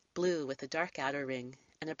 blue with a dark outer ring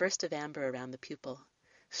and a burst of amber around the pupil.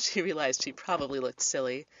 She realized she probably looked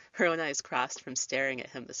silly, her own eyes crossed from staring at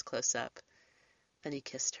him this close up. Then he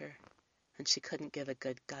kissed her, and she couldn't give a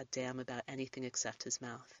good goddamn about anything except his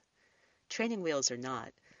mouth. Training wheels or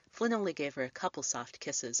not, Flynn only gave her a couple soft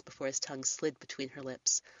kisses before his tongue slid between her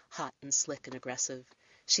lips, hot and slick and aggressive.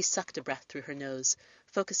 She sucked a breath through her nose,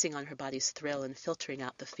 focusing on her body's thrill and filtering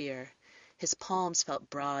out the fear. His palms felt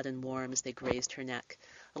broad and warm as they grazed her neck,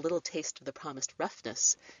 a little taste of the promised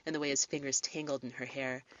roughness in the way his fingers tangled in her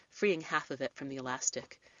hair, freeing half of it from the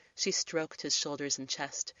elastic. She stroked his shoulders and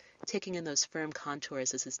chest, taking in those firm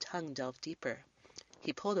contours as his tongue delved deeper.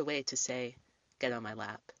 He pulled away to say, "Get on my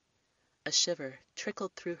lap." A shiver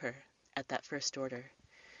trickled through her at that first order.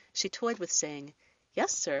 She toyed with saying,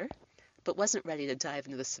 "Yes, sir," but wasn't ready to dive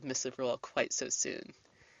into the submissive role quite so soon.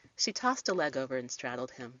 She tossed a leg over and straddled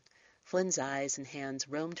him. Flynn's eyes and hands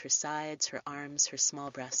roamed her sides, her arms, her small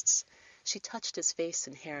breasts. She touched his face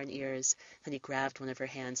and hair and ears, then he grabbed one of her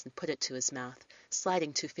hands and put it to his mouth,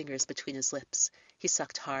 sliding 2 fingers between his lips. He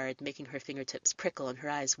sucked hard, making her fingertips prickle and her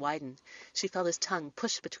eyes widen. She felt his tongue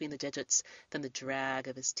push between the digits, then the drag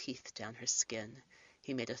of his teeth down her skin.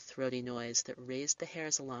 He made a throaty noise that raised the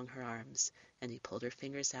hairs along her arms, and he pulled her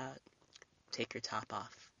fingers out. "Take your top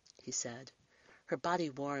off," he said. Her body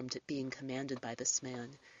warmed at being commanded by this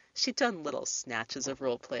man. She'd done little snatches of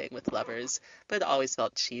role-playing with lovers, but it always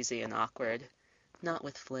felt cheesy and awkward. Not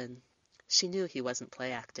with Flynn. She knew he wasn't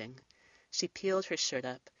play-acting. She peeled her shirt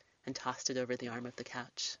up and tossed it over the arm of the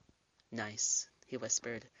couch. "Nice," he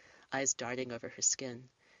whispered, eyes darting over her skin.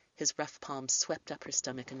 His rough palms swept up her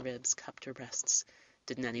stomach and ribs, cupped her breasts.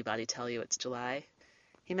 "Didn't anybody tell you it's July?"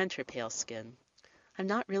 He meant her pale skin. "I'm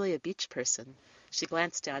not really a beach person." She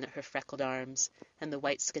glanced down at her freckled arms and the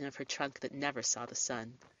white skin of her trunk that never saw the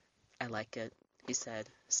sun. "I like it," he said,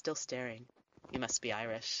 still staring. "You must be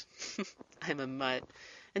Irish." "I'm a mutt.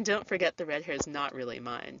 And don't forget the red hair's not really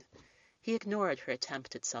mine." He ignored her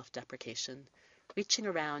attempt at self-deprecation. Reaching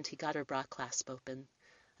around, he got her bra clasp open.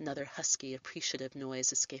 Another husky, appreciative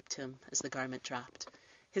noise escaped him as the garment dropped.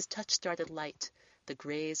 His touch started light, the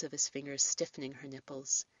graze of his fingers stiffening her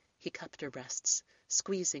nipples. He cupped her breasts,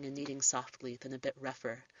 squeezing and kneading softly, then a bit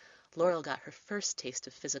rougher. Laurel got her first taste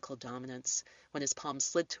of physical dominance when his palm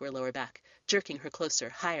slid to her lower back, jerking her closer,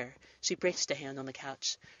 higher. She braced a hand on the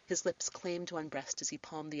couch. His lips claimed one breast as he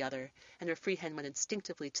palmed the other, and her free hand went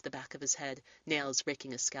instinctively to the back of his head, nails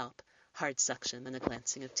raking his scalp. Hard suction, then a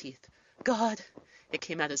glancing of teeth. God! It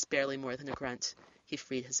came out as barely more than a grunt. He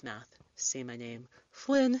freed his mouth. Say my name.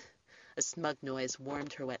 Flynn! A smug noise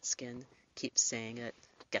warmed her wet skin. Keep saying it.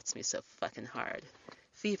 Gets me so fucking hard.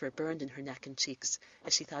 Fever burned in her neck and cheeks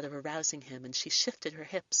as she thought of arousing him, and she shifted her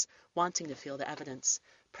hips, wanting to feel the evidence.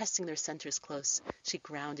 Pressing their centers close, she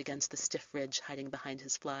ground against the stiff ridge hiding behind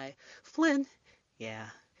his fly. Flynn! Yeah.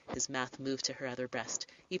 His mouth moved to her other breast,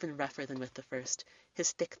 even rougher than with the first.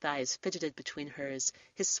 His thick thighs fidgeted between hers,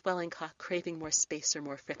 his swelling cock craving more space or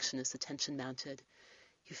more friction as the tension mounted.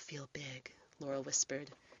 You feel big, Laurel whispered.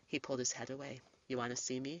 He pulled his head away. You want to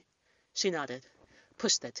see me? She nodded.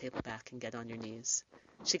 Push that table back and get on your knees.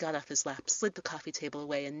 She got off his lap, slid the coffee table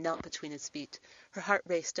away, and knelt between his feet. Her heart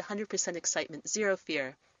raced, 100% excitement, zero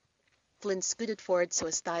fear. Flynn scooted forward so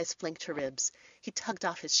his thighs flanked her ribs. He tugged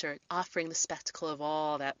off his shirt, offering the spectacle of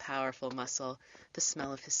all that powerful muscle, the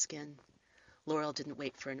smell of his skin. Laurel didn't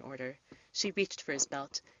wait for an order. She reached for his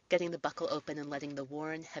belt, getting the buckle open and letting the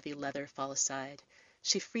worn, heavy leather fall aside.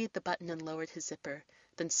 She freed the button and lowered his zipper,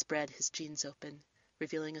 then spread his jeans open,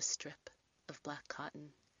 revealing a strip of black cotton.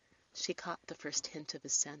 She caught the first hint of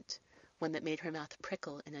his scent, one that made her mouth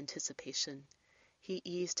prickle in anticipation. He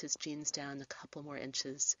eased his jeans down a couple more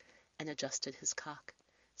inches and adjusted his cock,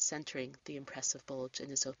 centering the impressive bulge in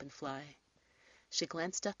his open fly. She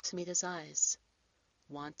glanced up to meet his eyes,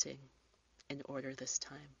 wanting in order this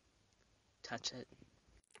time. Touch it.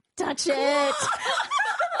 Touch it!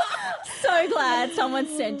 So glad someone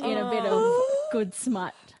sent in a bit of good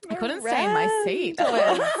smut. I couldn't stay in my seat.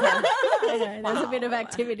 I know, there's a bit of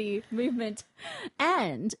activity, movement.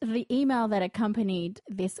 And the email that accompanied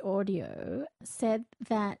this audio said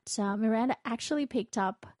that Miranda actually picked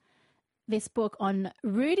up this book on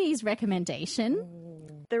Rudy's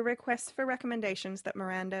recommendation. The request for recommendations that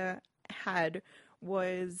Miranda had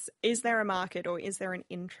was, is there a market or is there an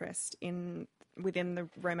interest within the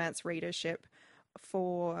romance readership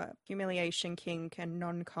for humiliation kink and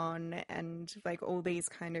non-con and like all these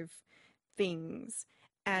kind of things?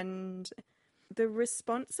 And the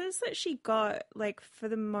responses that she got, like for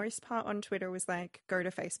the most part on Twitter, was like, go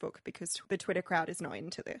to Facebook because the Twitter crowd is not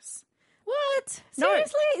into this. What? No.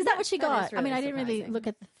 Seriously? Is that what she got? really I mean, I didn't really surprising. look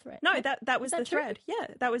at the thread. No, that was that the true? thread. Yeah,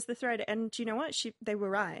 that was the thread. And do you know what? They were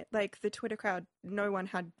right. Like the Twitter crowd, no one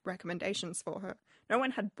had recommendations for her. No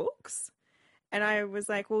one had books. And I was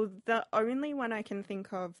like, well, the only one I can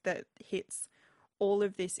think of that hits all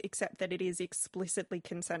of this, except that it is explicitly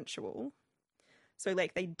consensual. So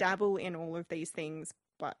like they dabble in all of these things,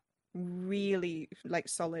 but really like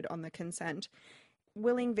solid on the consent.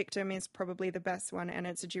 Willing Victim is probably the best one, and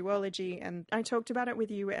it's a duology, and I talked about it with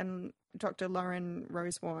you and Dr. Lauren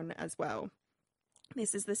Rosewarne as well.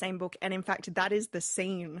 This is the same book, and in fact, that is the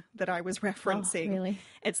scene that I was referencing. Oh, really?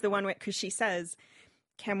 It's the one where, because she says,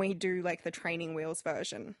 can we do like the training wheels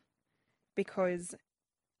version? Because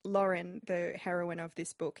Lauren, the heroine of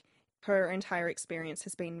this book, her entire experience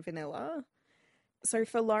has been vanilla. So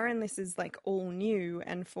for Lauren, this is like all new,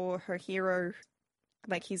 and for her hero,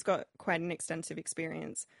 like he's got quite an extensive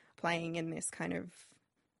experience playing in this kind of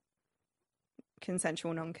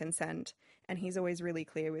consensual non-consent, and he's always really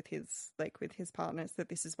clear with his partners that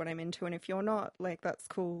this is what I'm into, and if you're not, like, that's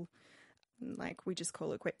cool, like we just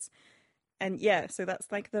call it quits. And yeah, so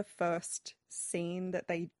that's like the first scene that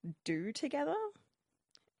they do together.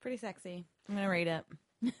 Pretty sexy. I'm gonna read it.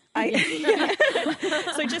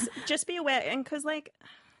 So just be aware, and because like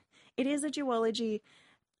it is a duology.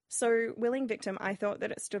 So Willing Victim, I thought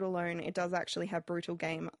that it stood alone. It does actually have Brutal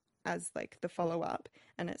Game as like the follow-up,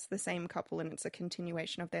 and it's the same couple and it's a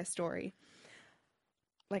continuation of their story.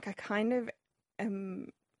 Like I kind of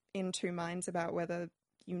am in two minds about whether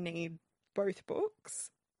you need both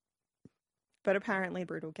books, but apparently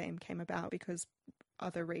Brutal Game came about because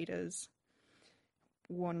other readers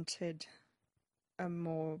wanted a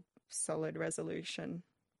more solid resolution.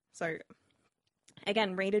 So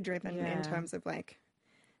again, reader driven in terms of like,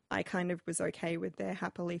 I kind of was okay with their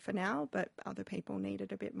happily for now, but other people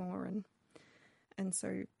needed a bit more. And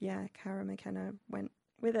so, yeah, Kara McKenna went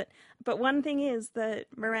with it. But one thing is that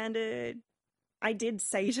Miranda, I did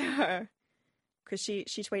say to her, because she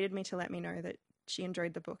tweeted me to let me know that she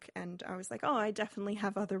enjoyed the book. And I was like, oh, I definitely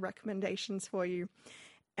have other recommendations for you.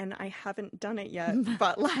 And I haven't done it yet,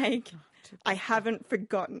 but like, I haven't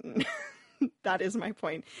forgotten. That is my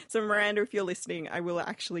point. So Miranda, if you're listening, I will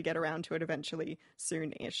actually get around to it eventually,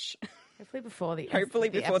 soon-ish. Hopefully before the Hopefully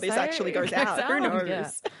the before this episode actually goes out. Who knows?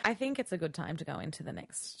 Yeah. I think it's a good time to go into the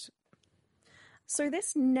next. So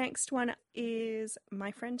this next one is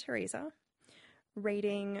my friend Teresa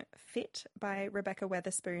reading Fit by Rebecca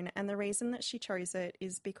Weatherspoon. And the reason that she chose it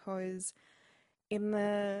is because in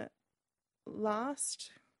the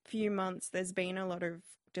last few months, there's been a lot of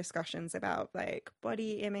discussions about like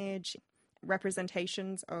body image,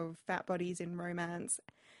 representations of fat bodies in romance.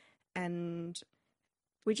 And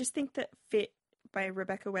we just think that Fit by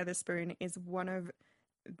Rebecca Weatherspoon is one of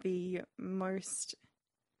the most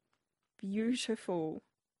beautiful,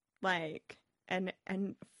 like, and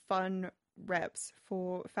fun reps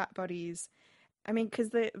for fat bodies. I mean,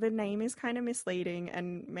 because the name is kind of misleading,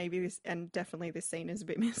 and maybe this, and definitely this scene is a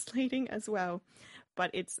bit misleading as well,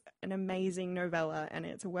 but it's an amazing novella and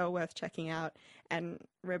it's well worth checking out. And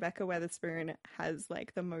Rebecca Weatherspoon has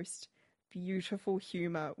like the most beautiful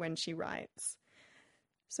humor when she writes.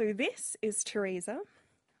 So this is Teresa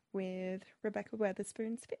with Rebecca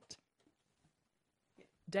Weatherspoon's Fit.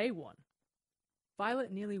 Day 1.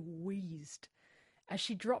 Violet nearly wheezed as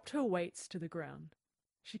she dropped her weights to the ground.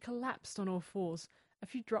 She collapsed on all fours, a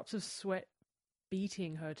few drops of sweat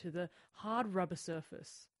beating her to the hard rubber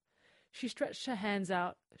surface. She stretched her hands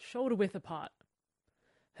out, shoulder-width apart.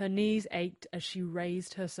 Her knees ached as she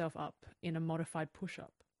raised herself up in a modified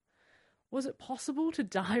push-up. Was it possible to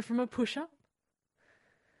die from a push-up?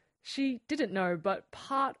 She didn't know, but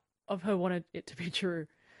part of her wanted it to be true.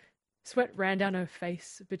 Sweat ran down her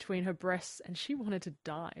face between her breasts, and she wanted to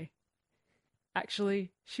die.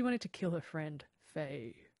 Actually, she wanted to kill her friend,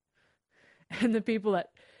 Faye, and the people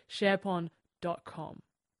at SharePon.com.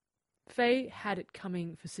 Faye had it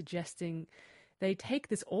coming for suggesting they take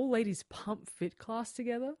this all-ladies pump fit class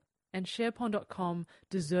together, and SharePon.com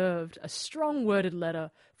deserved a strong-worded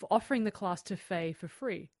letter for offering the class to Faye for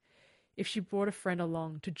free if she brought a friend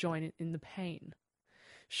along to join in the pain.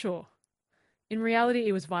 Sure. In reality,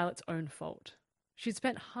 it was Violet's own fault. She'd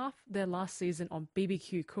spent half their last season on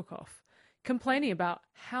BBQ Cook-Off, complaining about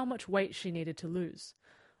how much weight she needed to lose,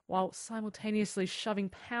 while simultaneously shoving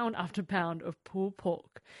pound after pound of pulled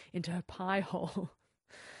pork into her pie hole.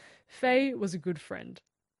 Faye was a good friend,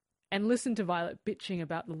 and listened to Violet bitching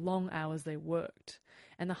about the long hours they worked,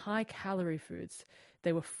 and the high-calorie foods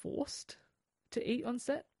they were forced to eat on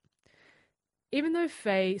set. Even though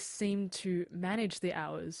Faye seemed to manage the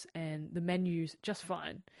hours and the menus just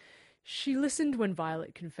fine, she listened when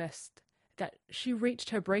Violet confessed that she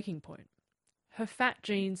reached her breaking point. Her fat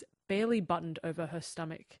jeans barely buttoned over her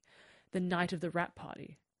stomach the night of the wrap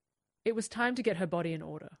party. It was time to get her body in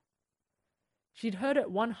order. She'd heard it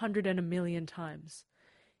 100,000,000 times.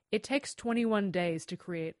 It takes 21 days to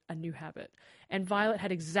create a new habit, and Violet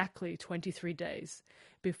had exactly 23 days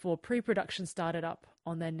before pre-production started up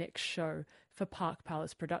on their next show for Park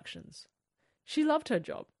Palace Productions. She loved her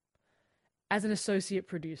job. As an associate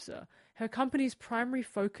producer, her company's primary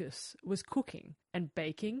focus was cooking and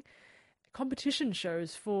baking competition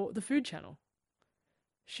shows for the Food Channel.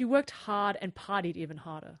 She worked hard and partied even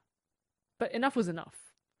harder. But enough was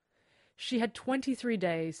enough. She had 23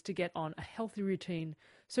 days to get on a healthy routine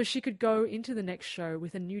so she could go into the next show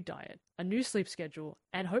with a new diet, a new sleep schedule,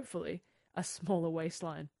 and hopefully a smaller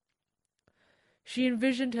waistline. She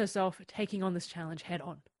envisioned herself taking on this challenge head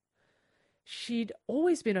on. She'd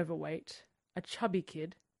always been overweight, a chubby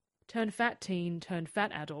kid, turned fat teen, turned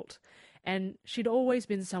fat adult, and she'd always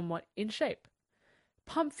been somewhat in shape.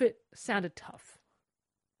 Pump fit sounded tough.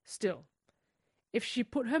 Still, if she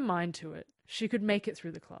put her mind to it, she could make it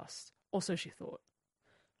through the class, or so she thought.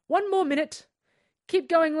 "One more minute! Keep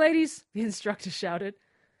going, ladies!" the instructor shouted.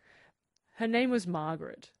 Her name was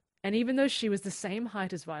Margaret, and even though she was the same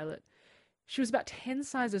height as Violet, she was about 10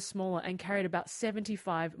 sizes smaller and carried about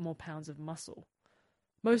 75 more pounds of muscle,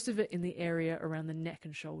 most of it in the area around the neck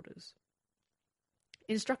and shoulders.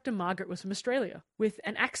 Instructor Margaret was from Australia, with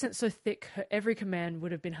an accent so thick her every command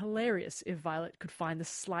would have been hilarious if Violet could find the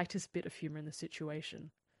slightest bit of humour in the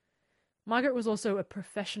situation. Margaret was also a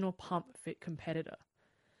professional pump fit competitor.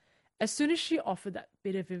 As soon as she offered that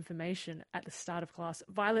bit of information at the start of class,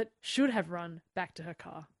 Violet should have run back to her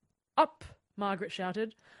car. "Up!" Margaret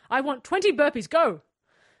shouted. "I want 20 burpees, go!"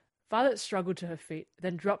 Violet struggled to her feet,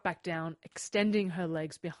 then dropped back down, extending her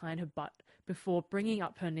legs behind her butt before bringing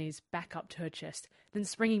up her knees back up to her chest, then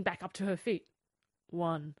springing back up to her feet.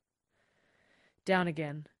 1. Down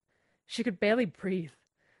again. She could barely breathe.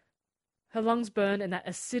 Her lungs burned, and that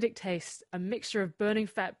acidic taste, a mixture of burning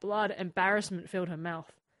fat, blood, and embarrassment filled her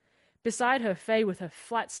mouth. Beside her, Faye, with her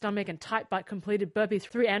flat stomach and tight butt, completed burpee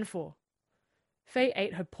 3 and 4. Faye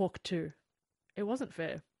ate her pork too. It wasn't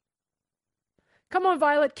fair. "Come on,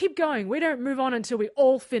 Violet, keep going. We don't move on until we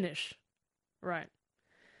all finish," Right.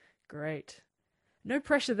 Great. No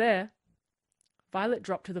pressure there. Violet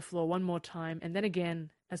dropped to the floor one more time, and then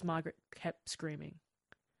again as Margaret kept screaming.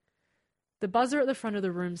 The buzzer at the front of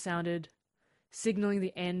the room sounded, signaling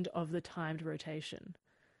the end of the timed rotation.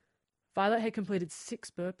 Violet had completed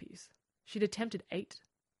 6 burpees. She'd attempted 8.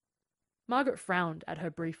 Margaret frowned at her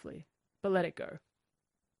briefly, but let it go.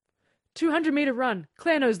 200-meter run.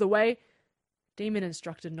 Claire knows the way. Demon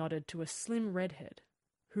Instructor nodded to a slim redhead,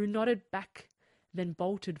 who nodded back, then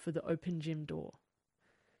bolted for the open gym door.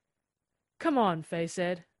 Come on, Faye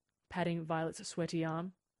said, patting Violet's sweaty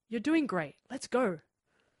arm. You're doing great. Let's go.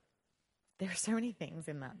 There are so many things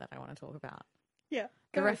in that I want to talk about. Yeah.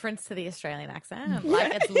 The reference to the Australian accent,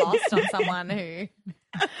 like it's lost on someone who.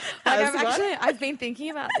 I've been thinking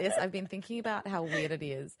about this. I've been thinking about how weird it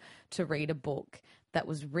is to read a book that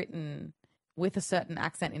was written with a certain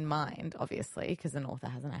accent in mind, obviously, because an author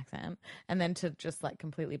has an accent, and then to just like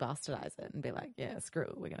completely bastardize it and be like, yeah, screw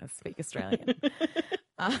it, we're going to speak Australian.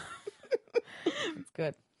 It's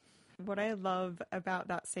good. What I love about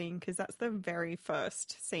that scene, because that's the very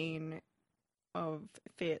first scene of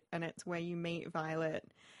Fit, and it's where you meet Violet,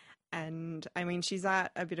 and I mean, she's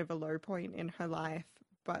at a bit of a low point in her life,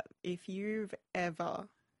 but if you've ever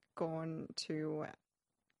gone to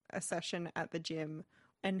a session at the gym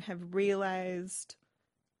and have realized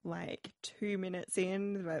like 2 minutes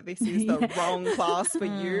in that this is the wrong class for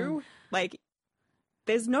you, like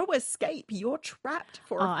there's no escape. You're trapped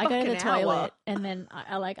for a fucking hour. I go to the toilet and then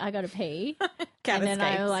I go to pee. And then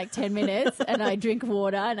I like 10 minutes and I drink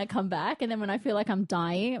water and I come back. And then when I feel like I'm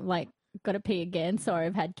dying, I'm like, got to pee again. Sorry,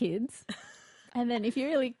 I've had kids. And then if you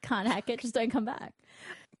really can't hack it, just don't come back.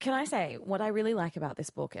 Can I say what I really like about this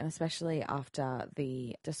book, and especially after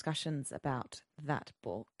the discussions about that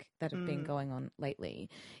book that have been going on lately,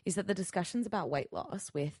 is that the discussions about weight loss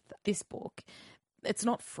with this book, it's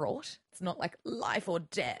not fraught. It's not like life or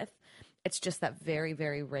death. It's just that very,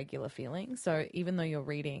 very regular feeling. So even though you're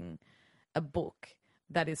reading a book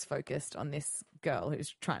that is focused on this girl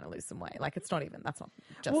who's trying to lose some weight, like that's not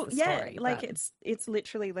just the story. Like it's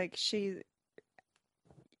literally like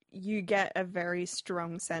you get a very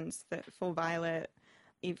strong sense that for Violet,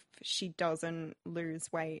 if she doesn't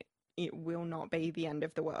lose weight, it will not be the end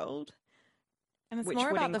of the world. And it's more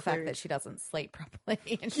about the fact that she doesn't sleep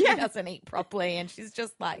properly and she doesn't eat properly, and she's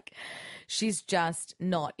just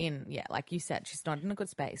not in, like you said, she's not in a good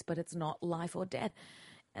space, but it's not life or death.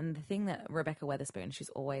 And the thing that Rebecca Weatherspoon, she's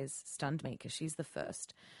always stunned me because she's the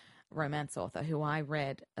first romance author who I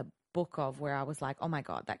read a book of where I was like, oh my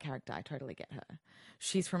God, that character, I totally get her.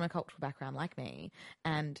 She's from a cultural background like me,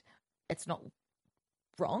 and it's not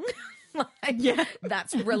wrong.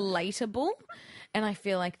 That's relatable. And I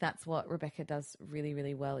feel like that's what Rebecca does really,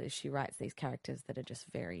 really well, is she writes these characters that are just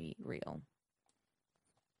very real.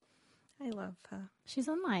 I love her. She's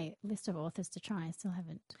on my list of authors to try. I still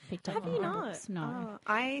haven't picked up. Have you not? Books. No. Oh,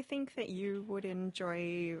 I think that you would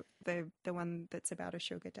enjoy the one that's about a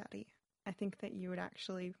sugar daddy. I think that you would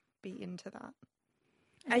actually be into that.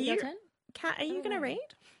 Are you, Kat? Are you going to read?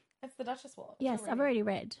 It's the Duchess War. Yes, I've already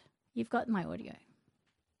read. You've got my audio.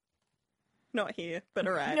 Not here, but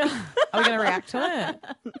all right. Are we going to react to it?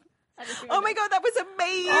 Oh my God, that was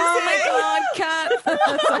amazing! Oh my God, Kat!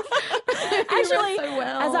 Actually, so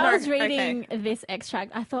well. as I was reading this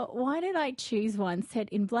extract, I thought, why did I choose one set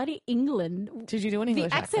in bloody England? Did you do an English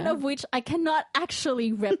accent? The accent of which I cannot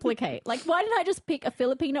actually replicate. Like, why didn't I just pick a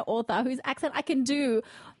Filipino author whose accent I can do?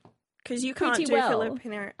 Because you can't do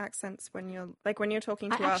Filipino accents when you're talking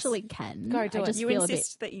to us. I actually can. Go do it. You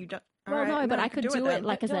insist that you don't. Well, no, but I could do it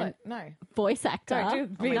like as a voice actor.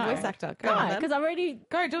 Be a voice actor. Go on, because I've already do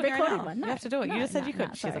it recorded right one. No, you have to do it. You just said you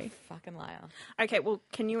could. She's a fucking liar. Okay, well,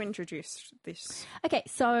 can you introduce this? Okay,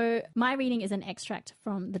 so my reading is an extract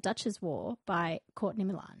from The Duchess War by Courtney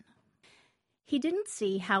Milan. He didn't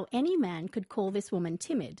see how any man could call this woman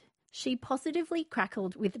timid. She positively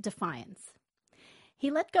crackled with defiance. He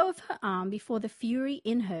let go of her arm before the fury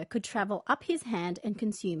in her could travel up his hand and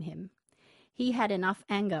consume him. He had enough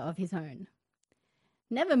anger of his own.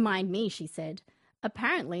 Never mind me, she said.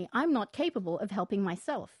 Apparently, I'm not capable of helping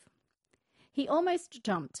myself. He almost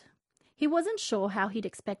jumped. He wasn't sure how he'd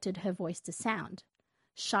expected her voice to sound.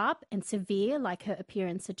 Sharp and severe like her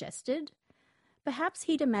appearance suggested. Perhaps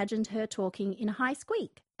he'd imagined her talking in a high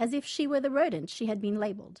squeak, as if she were the rodent she had been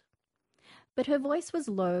labelled. But her voice was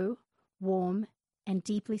low, warm, and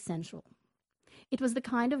deeply sensual. It was the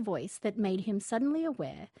kind of voice that made him suddenly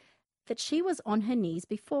aware that she was on her knees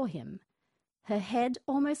before him, her head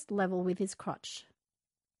almost level with his crotch.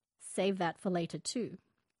 Save that for later, too.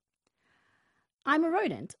 I'm a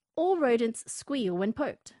rodent. All rodents squeal when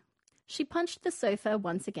poked. She punched the sofa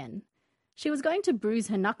once again. She was going to bruise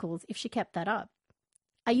her knuckles if she kept that up.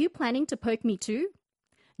 Are you planning to poke me too?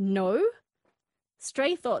 No?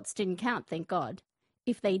 Stray thoughts didn't count, thank God.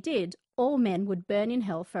 If they did, all men would burn in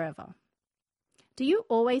hell forever. Do you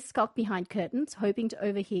always skulk behind curtains, hoping to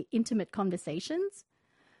overhear intimate conversations?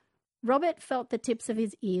 Robert felt the tips of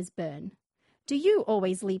his ears burn. Do you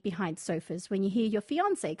always leap behind sofas when you hear your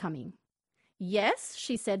fiancé coming? Yes,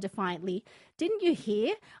 she said defiantly. Didn't you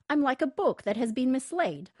hear? I'm like a book that has been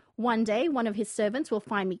mislaid. One day one of his servants will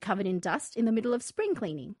find me covered in dust in the middle of spring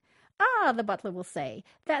cleaning. Ah, the butler will say,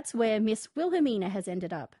 that's where Miss Wilhelmina has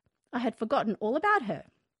ended up. I had forgotten all about her.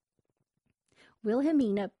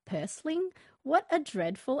 Wilhelmina Pursling? What a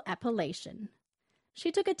dreadful appellation.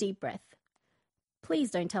 She took a deep breath.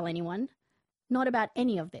 Please don't tell anyone. Not about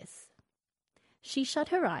any of this. She shut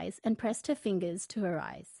her eyes and pressed her fingers to her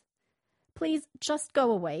eyes. Please just go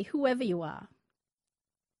away, whoever you are.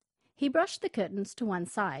 He brushed the curtains to one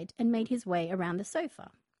side and made his way around the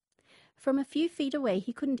sofa. From a few feet away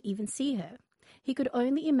he couldn't even see her. He could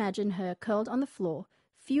only imagine her curled on the floor,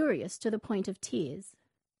 furious to the point of tears.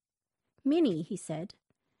 Minnie, he said.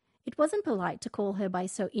 It wasn't polite to call her by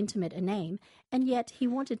so intimate a name, and yet he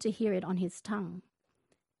wanted to hear it on his tongue.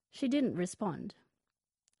 She didn't respond.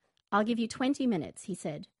 I'll give you 20 minutes, he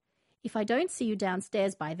said. If I don't see you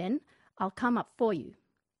downstairs by then, I'll come up for you.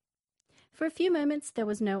 For a few moments there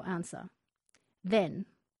was no answer. Then,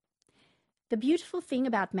 the beautiful thing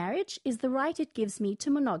about marriage is the right it gives me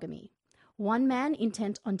to monogamy. One man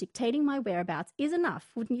intent on dictating my whereabouts is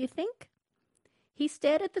enough, wouldn't you think? He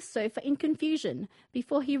stared at the sofa in confusion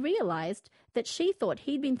before he realized that she thought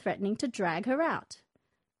he'd been threatening to drag her out.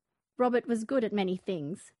 Robert was good at many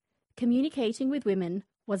things. Communicating with women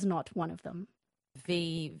was not one of them.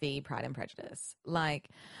 V Pride and Prejudice. Like,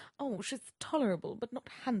 oh, she's tolerable but not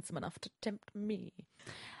handsome enough to tempt me.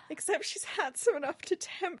 Except she's handsome enough to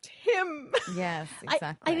tempt him. Yes,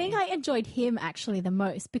 exactly. I think I enjoyed him actually the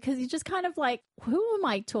most because he's just kind of like, who am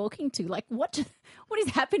I talking to? Like, what is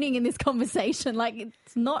happening in this conversation? Like,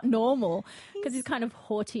 it's not normal because he's kind of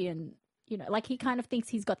haughty and, you know, like he kind of thinks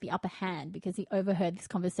he's got the upper hand because he overheard this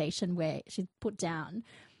conversation where she's put down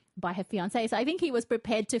by her fiancé. So I think he was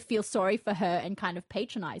prepared to feel sorry for her and kind of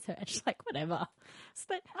patronize her. And she's like, whatever.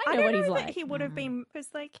 But I know what he's like. He would have been, because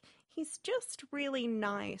like he's just really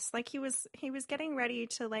nice. Like he was getting ready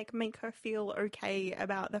to like make her feel okay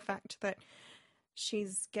about the fact that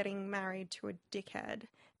she's getting married to a dickhead,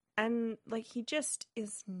 and like he just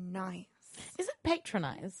is nice. Is it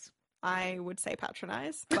patronize? I would say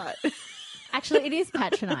patronize, but actually, it is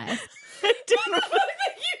patronize. I didn't want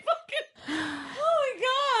you fucking. Oh my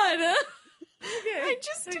god. Okay. I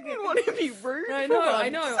just didn't want to be rude. I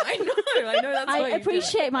know. That's I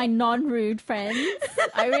appreciate my non-rude friends.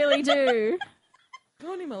 I really do.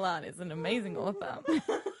 Courtney Milan is an amazing author.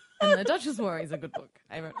 And The Duchess War is a good book.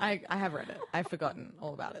 I have read it. I've forgotten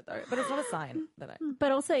all about it though. But it's not a sign that I...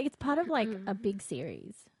 But also it's part of like a big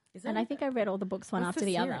series. And I think I read all the books one after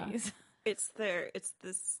the other. It's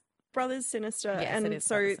this Brothers Sinister, yes, and it is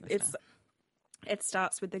so Brothers Sinister. it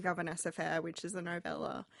starts with The Governess Affair, which is a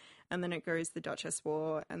novella, and then it goes The Duchess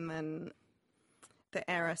War, and then The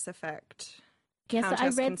Heiress Effect. Yes, I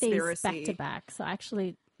Countess read Conspiracy. these back to back, so I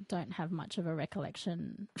actually don't have much of a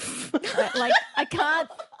recollection. Like I can't.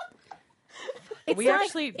 It's We like,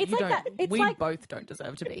 actually, it's you like don't. that. It's We like, both don't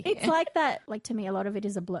deserve to be here. It's like that. Like to me, a lot of it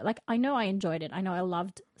is a blur. Like I know I enjoyed it. I know I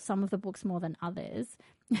loved some of the books more than others.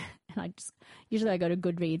 And I just usually I go to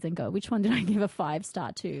Goodreads and go, which one did I give a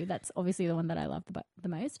 5-star to? That's obviously the one that I love the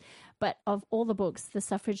most. But of all the books, The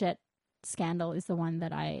Suffragette Scandal is the one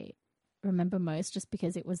that I remember most, just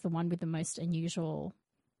because it was the one with the most unusual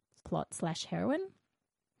plot/heroine.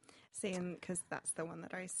 See, and because that's the one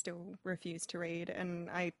that I still refuse to read, and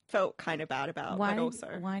I felt kind of bad about. Why do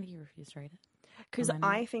you refuse to read it? Because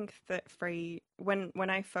I think that Free, when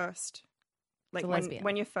I first, like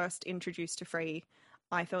when you're first introduced to Free,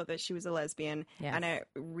 I thought that she was a lesbian, and it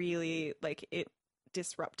really it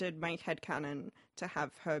disrupted my headcanon to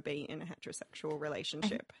have her be in a heterosexual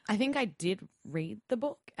relationship. I think I did read the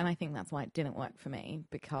book, and I think that's why it didn't work for me,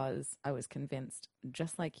 because I was convinced,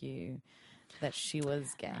 just like you, that she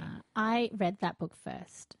was gay. I read that book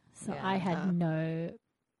first, so I had no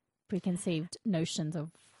preconceived notions of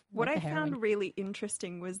what I found really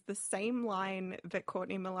interesting was the same line that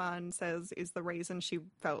Courtney Milan says is the reason she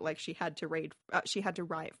felt like she had to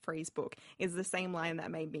write Free's book, is the same line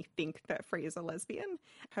that made me think that Free is a lesbian.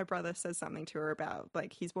 Her brother says something to her about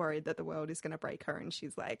like he's worried that the world is going to break her, and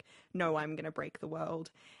she's like, "No, I'm going to break the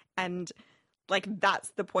world," and like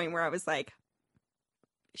that's the point where I was like,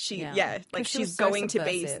 she's going to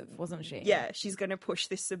be, wasn't she? Yeah, she's going to push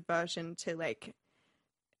this subversion to like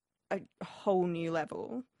a whole new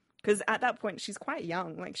level. Because at that point, she's quite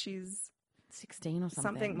young. Like, she's 16 or something.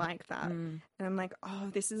 Something like that. And I'm like, oh,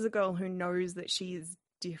 this is a girl who knows that she is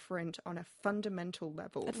different on a fundamental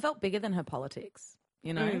level. It felt bigger than her politics,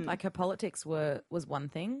 you know? Like, her politics was one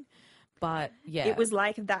thing, but yeah. It was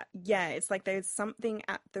like that, yeah, it's like there's something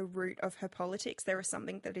at the root of her politics. There is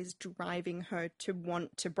something that is driving her to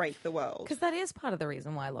want to break the world. Because that is part of the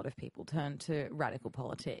reason why a lot of people turn to radical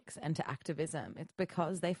politics and to activism. It's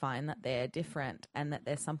because they find that they're different and that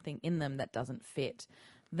there's something in them that doesn't fit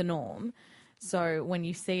the norm. So when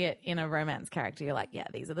you see it in a romance character, you're like, yeah,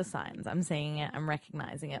 these are the signs. I'm seeing it. I'm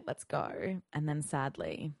recognizing it. Let's go. And then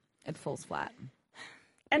sadly, it falls flat.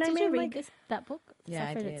 And did you read that book? Yeah,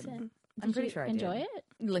 I did. I'm pretty sure I enjoy it.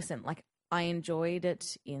 Listen, like, I enjoyed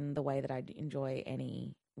it in the way that I'd enjoy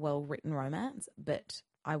any well-written romance, but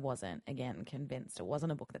I wasn't, again, convinced. It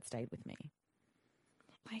wasn't a book that stayed with me.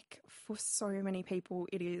 Like, for so many people,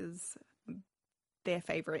 it is their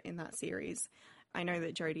favourite in that series. I know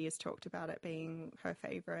that Jodie has talked about it being her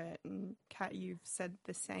favourite, and Kat, you've said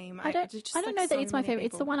the same. I don't know that it's my favourite.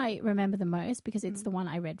 It's the one I remember the most because it's the one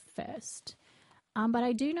I read first. But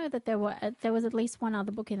I do know that there was at least one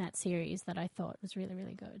other book in that series that I thought was really,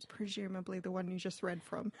 really good. Presumably the one you just read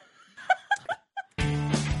from.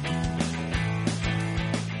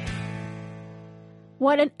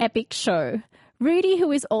 What an epic show. Rudy,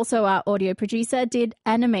 who is also our audio producer, did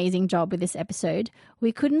an amazing job with this episode.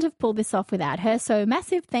 We couldn't have pulled this off without her, so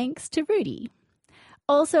massive thanks to Rudy.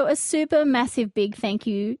 Also, a super massive big thank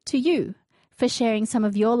you to you for sharing some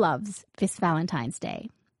of your loves this Valentine's Day.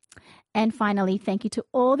 And finally, thank you to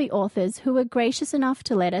all the authors who were gracious enough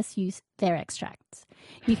to let us use their extracts.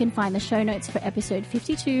 You can find the show notes for episode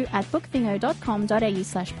 52 at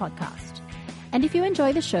bookthingo.com.au/podcast. And if you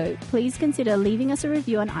enjoy the show, please consider leaving us a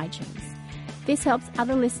review on iTunes. This helps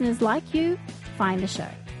other listeners like you find the show.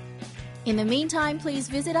 In the meantime, please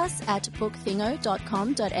visit us at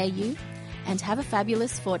bookthingo.com.au and have a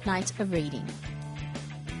fabulous fortnight of reading.